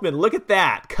Danny Elfman. Look at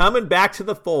that. Coming back to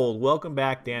the fold. Welcome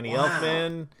back, Danny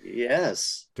Elfman.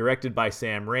 Yes. Directed by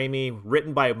Sam Raimi.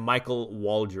 Written by Michael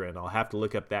Waldron. I'll have to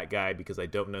look up that guy because I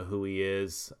don't know who he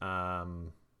is. I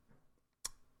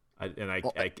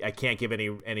can't give any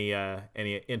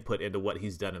input into what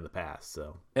he's done in the past.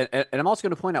 So, and I'm also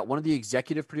going to point out one of the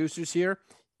executive producers here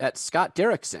at Scott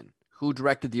Derrickson, who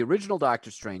directed the original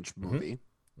Doctor Strange movie,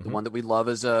 the one that we love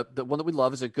as a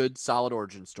good solid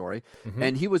origin story,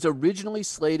 and he was originally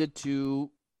slated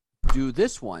to do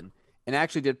this one and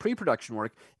actually did pre-production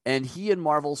work, and he and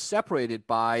Marvel separated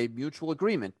by mutual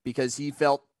agreement because he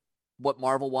felt what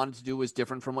Marvel wanted to do was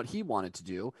different from what he wanted to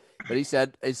do. But he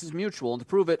said, this is mutual, and to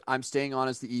prove it, I'm staying on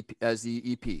as the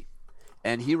EP.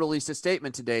 And he released a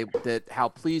statement today that how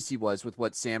pleased he was with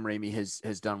what Sam Raimi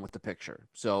has done with the picture.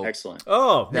 So excellent.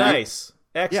 Oh, nice.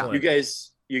 Excellent. Yeah.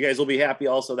 You guys will be happy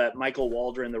also that Michael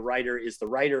Waldron, the writer, is the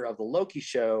writer of the Loki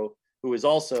show who is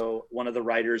also one of the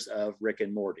writers of Rick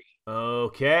and Morty.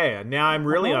 Okay, now I'm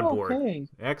really on board. Okay.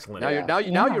 Excellent.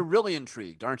 Now you're really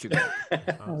intrigued, aren't you?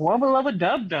 Wubba lubba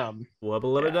dub dub. Wubba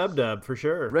lubba dub dub for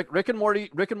sure. Rick and Morty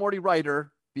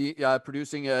writer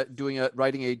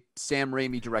writing a Sam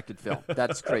Raimi directed film.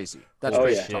 That's crazy. That's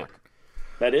crazy talk.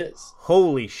 That is.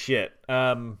 Holy shit.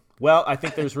 Well, I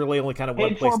think there's really only kind of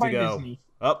one place to go. Disney.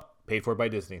 Oh, paid for by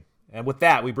Disney. And with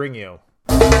that, we bring you.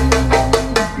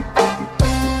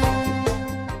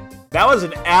 That was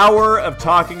an hour of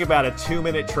talking about a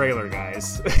 2-minute trailer,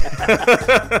 guys.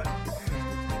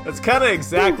 That's kind of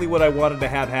exactly what I wanted to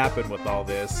have happen with all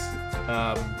this.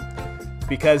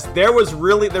 Because there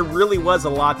really was a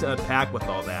lot to unpack with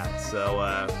all that. So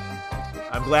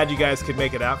I'm glad you guys could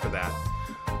make it out for that.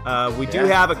 We do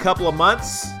have a couple of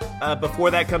months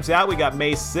before that comes out. We got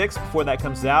May 6th before that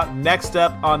comes out. Next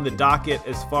up on the docket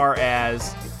as far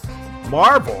as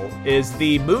Marvel is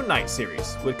the Moon Knight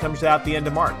series, which comes out the end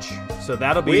of March. So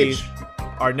that'll be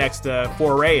our next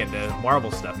foray into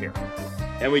Marvel stuff here.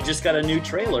 And we just got a new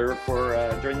trailer for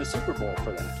during the Super Bowl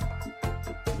for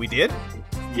that. We did?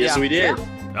 Yes, we did.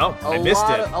 Yeah. Oh, I missed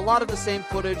it. A lot of the same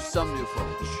footage, some new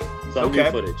footage.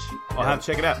 New footage. I'll have to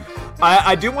check it out.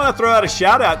 I do want to throw out a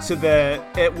shout out to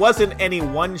it wasn't any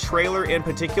one trailer in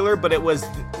particular, but it was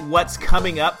what's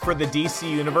coming up for the DC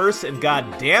universe, and god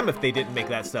damn if they didn't make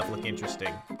that stuff look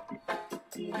interesting.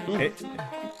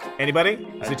 Anybody?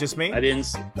 Is it just me? I didn't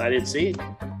see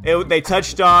They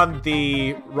touched on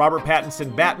the Robert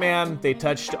Pattinson Batman. They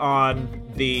touched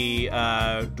on the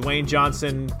Dwayne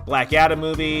Johnson Black Adam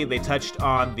movie. They touched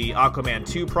on the Aquaman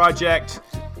 2 project.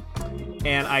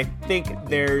 And I think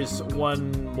there's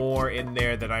one more in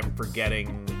there that I'm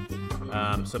forgetting.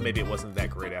 So maybe it wasn't that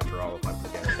great after all if I'm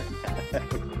forgetting.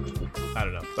 I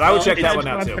don't know. But I would check that one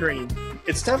out too.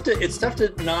 It's tough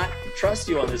to not trust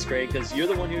you on this, Greg, because you're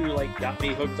the one who got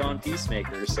me hooked on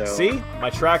Peacemaker. So see,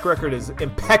 my track record is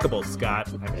impeccable, Scott.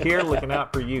 I'm here looking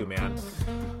out for you, man.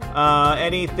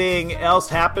 Anything else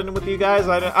happen with you guys?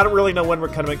 I don't really know when we're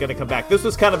kind of going to come back. This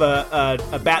was kind of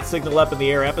a bat signal up in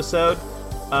the air episode.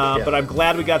 But I'm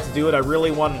glad we got to do it. I really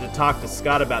wanted to talk to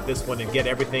Scott about this one and get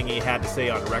everything he had to say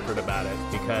on record about it,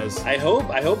 because I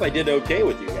hope I did okay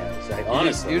with you guys.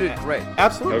 Honestly, you did great.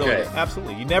 Absolutely, okay.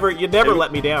 Absolutely. You never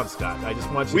let me down, Scott. I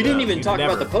just want you. We didn't even talk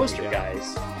about the poster,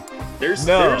 guys. There's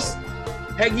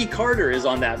Peggy Carter is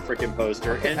on that freaking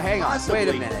poster. Okay, and hang on, wait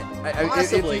a minute.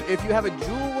 If you have a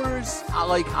jeweler's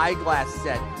eyeglass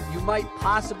set, you might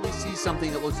possibly see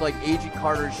something that looks like Agent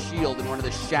Carter's shield in one of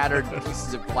the shattered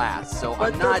pieces of glass. So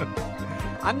I'm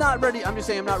not ready. I'm just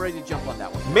saying I'm not ready to jump on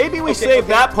that one. Maybe we save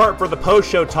that part for the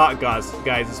post-show talk, guys,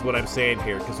 is what I'm saying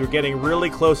here, because we're getting really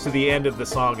close to the end of the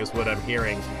song is what I'm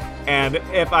hearing. And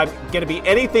if I'm going to be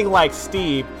anything like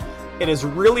Steve, it is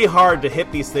really hard to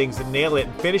hit these things and nail it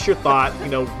and finish your thought,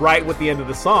 right with the end of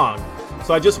the song.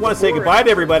 So I just want to say goodbye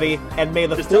to everybody, and may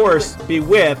the Force be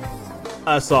with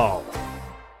us all.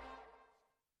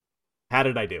 How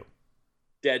did I do?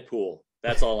 Deadpool.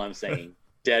 That's all I'm saying.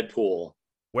 Deadpool.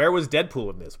 Where was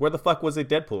Deadpool in this? Where the fuck was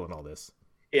Deadpool in all this?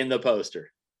 In the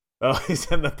poster. Oh,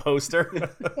 he's in the poster?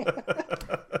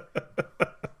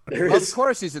 Of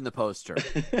course he's in the poster.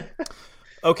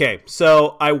 Okay,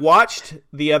 so I watched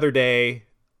the other day,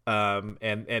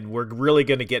 and we're really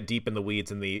going to get deep in the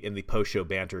weeds in the post-show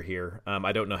banter here.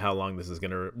 I don't know how long this is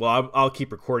going to... Well, I'll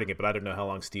keep recording it, but I don't know how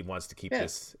long Steve wants to keep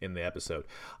this in the episode.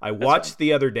 I watched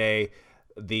the other day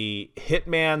the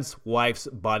Hitman's Wife's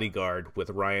Bodyguard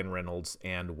with Ryan Reynolds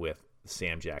and with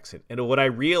Sam Jackson. And what I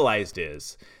realized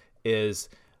is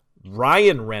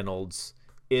Ryan Reynolds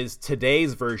is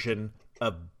today's version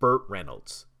of Burt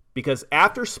Reynolds. Because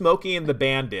after Smokey and the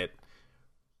Bandit,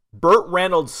 Burt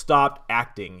Reynolds stopped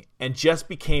acting and just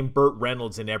became Burt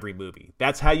Reynolds in every movie.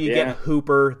 That's how you get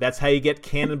Hooper. That's how you get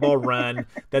Cannonball Run.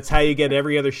 That's how you get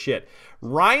every other shit.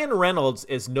 Ryan Reynolds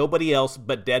is nobody else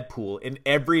but Deadpool in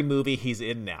every movie he's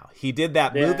in now. He did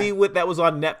that movie that was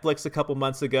on Netflix a couple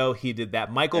months ago. He did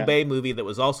that Michael Bay movie that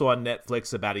was also on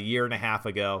Netflix about a year and a half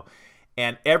ago.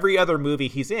 And every other movie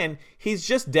he's in, he's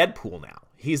just Deadpool now.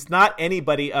 He's not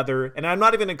anybody other, and I'm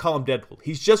not even going to call him Deadpool.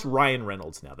 He's just Ryan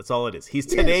Reynolds now. That's all it is. He's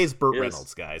today's Burt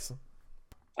Reynolds, guys.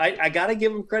 I got to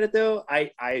give him credit, though.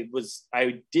 I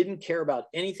didn't care about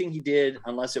anything he did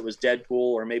unless it was Deadpool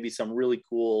or maybe some really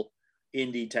cool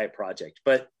indie type project.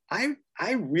 But I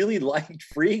really liked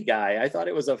Free Guy. I thought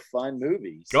it was a fun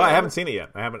movie. So. Oh, I haven't seen it yet.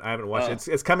 I haven't watched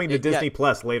it. It's coming to Disney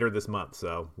Plus later this month,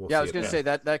 so we'll see. I was going to say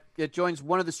that it joins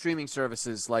one of the streaming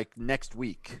services like next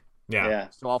week. Yeah.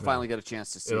 So I'll finally get a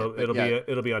chance to see it.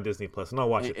 It'll be on Disney Plus, and I'll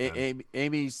watch it.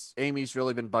 Amy's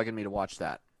really been bugging me to watch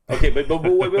that. Okay, but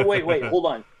wait, hold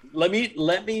on. Let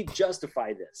me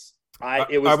justify this. Are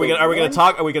we going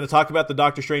to talk about the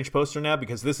Doctor Strange poster now?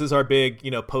 Because this is our big,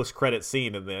 post credit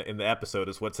scene in the episode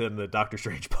is what's in the Doctor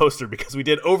Strange poster, because we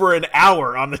did over an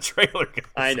hour on the trailer. Guys.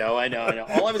 I know.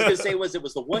 All I was going to say was it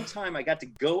was the one time I got to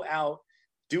go out,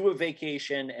 do a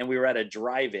vacation, and we were at a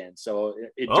drive-in. So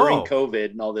during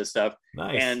COVID and all this stuff.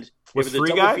 Nice. And it was a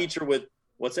double feature with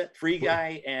Free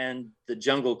Guy and the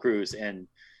Jungle Cruise, and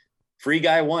Free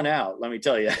Guy won out. Let me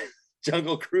tell you.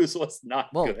 Jungle Cruise was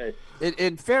not good.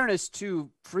 In fairness to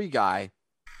Free Guy,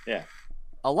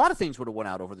 a lot of things would have went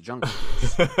out over the Jungle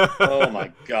Cruise. Oh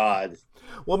my God!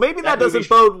 Well, maybe that doesn't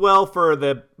bode well for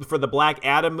the Black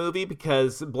Adam movie,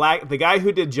 because the guy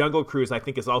who did Jungle Cruise, I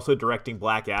think, is also directing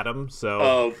Black Adam.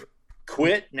 So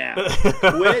quit now.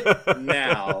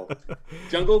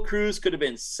 Jungle Cruise could have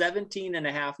been 17 and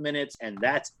a half minutes, and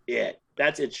that's it.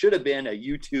 It should have been a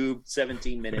YouTube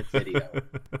 17-minute video.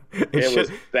 It was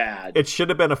bad. It should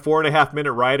have been a 4.5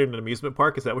 minute ride in an amusement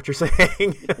park. Is that what you're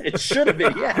saying? It should have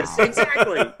been. Yes,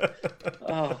 exactly.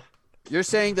 You're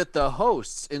saying that the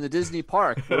hosts in the Disney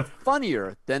park were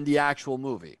funnier than the actual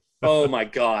movie. Oh my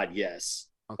God, yes.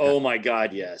 Okay. Oh my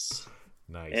God, yes.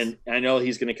 Nice. And I know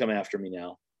he's going to come after me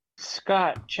now.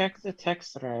 Scott, check the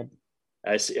text thread.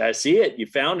 I see it. You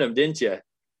found him, didn't you?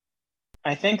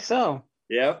 I think so.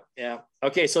 Yeah.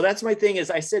 Okay, so that's my thing.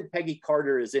 Is I said Peggy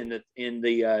Carter is in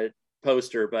the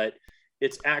poster, but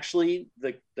it's actually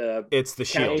the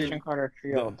shield. Captain Carter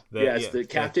shield. The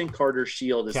Captain Carter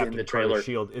shield is in the trailer. Carter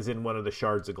shield is in one of the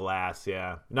shards of glass.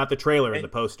 Yeah, not the trailer, in the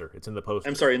poster. It's in the poster.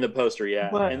 I'm sorry, in the poster.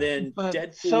 Yeah, and then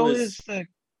Deadpool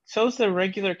so is the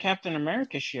regular Captain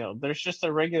America shield. There's just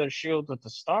a regular shield with the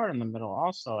star in the middle.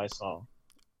 Also, I saw.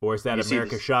 Or is that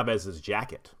America Chavez's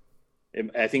jacket?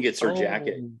 I think it's her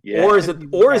jacket. Yeah. Or is it the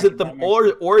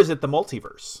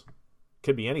multiverse?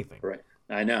 Could be anything. Right.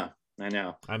 I know.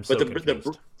 I'm so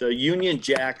confused. The Union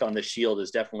Jack on the shield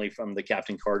is definitely from the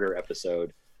Captain Carter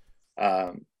episode.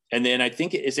 And then I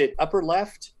think is it upper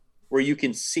left where you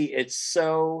can see it's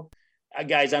so.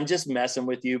 Guys, I'm just messing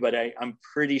with you, but I'm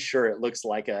pretty sure it looks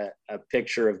like a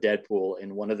picture of Deadpool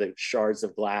in one of the shards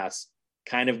of glass,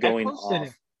 kind of going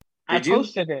off. I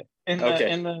posted it in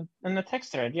the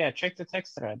text thread. Yeah, check the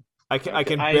text thread. I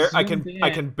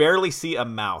can barely see a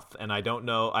mouth, and I don't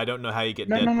know how you get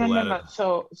Deadpool out of it.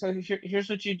 So here's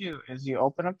what you do: is you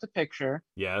open up the picture.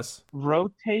 Yes.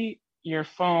 Rotate your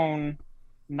phone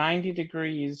 90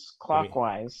 degrees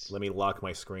clockwise. Let me lock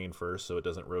my screen first, so it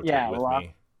doesn't rotate with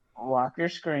me. Lock your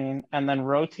screen, and then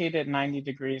rotate it 90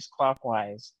 degrees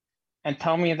clockwise, and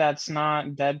tell me that's not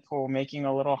Deadpool making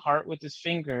a little heart with his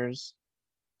fingers,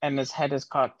 and his head is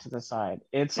cocked to the side.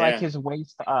 It's like his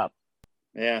waist up.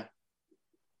 Yeah.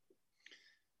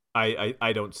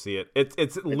 I don't see it.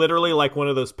 It's literally like one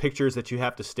of those pictures that you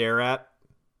have to stare at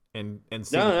and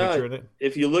see the picture in it.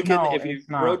 If you look if you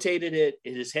rotated it,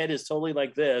 his head is totally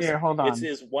like this. Here, hold on. It's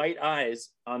his white eyes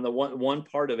on the one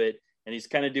part of it, and he's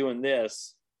kind of doing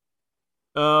this.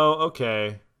 Oh,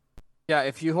 okay. Yeah,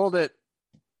 if you hold it.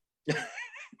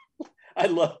 I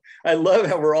love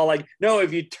how we're all like, no,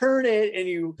 if you turn it and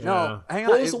you hang on.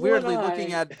 Weirdly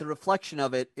looking at the reflection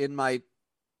of it in my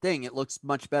thing, it looks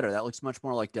much better. That looks much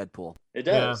more like Deadpool. It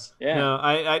does. Yeah. No,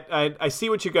 I see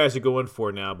what you guys are going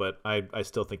for now, but I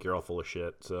still think you're all full of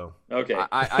shit. So okay.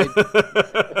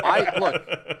 I look.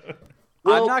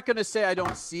 I'm not going to say I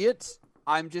don't see it.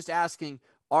 I'm just asking.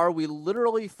 Are we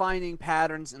literally finding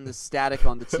patterns in the static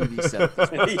on the TV set?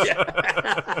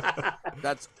 Yeah.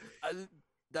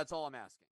 That's all I'm asking.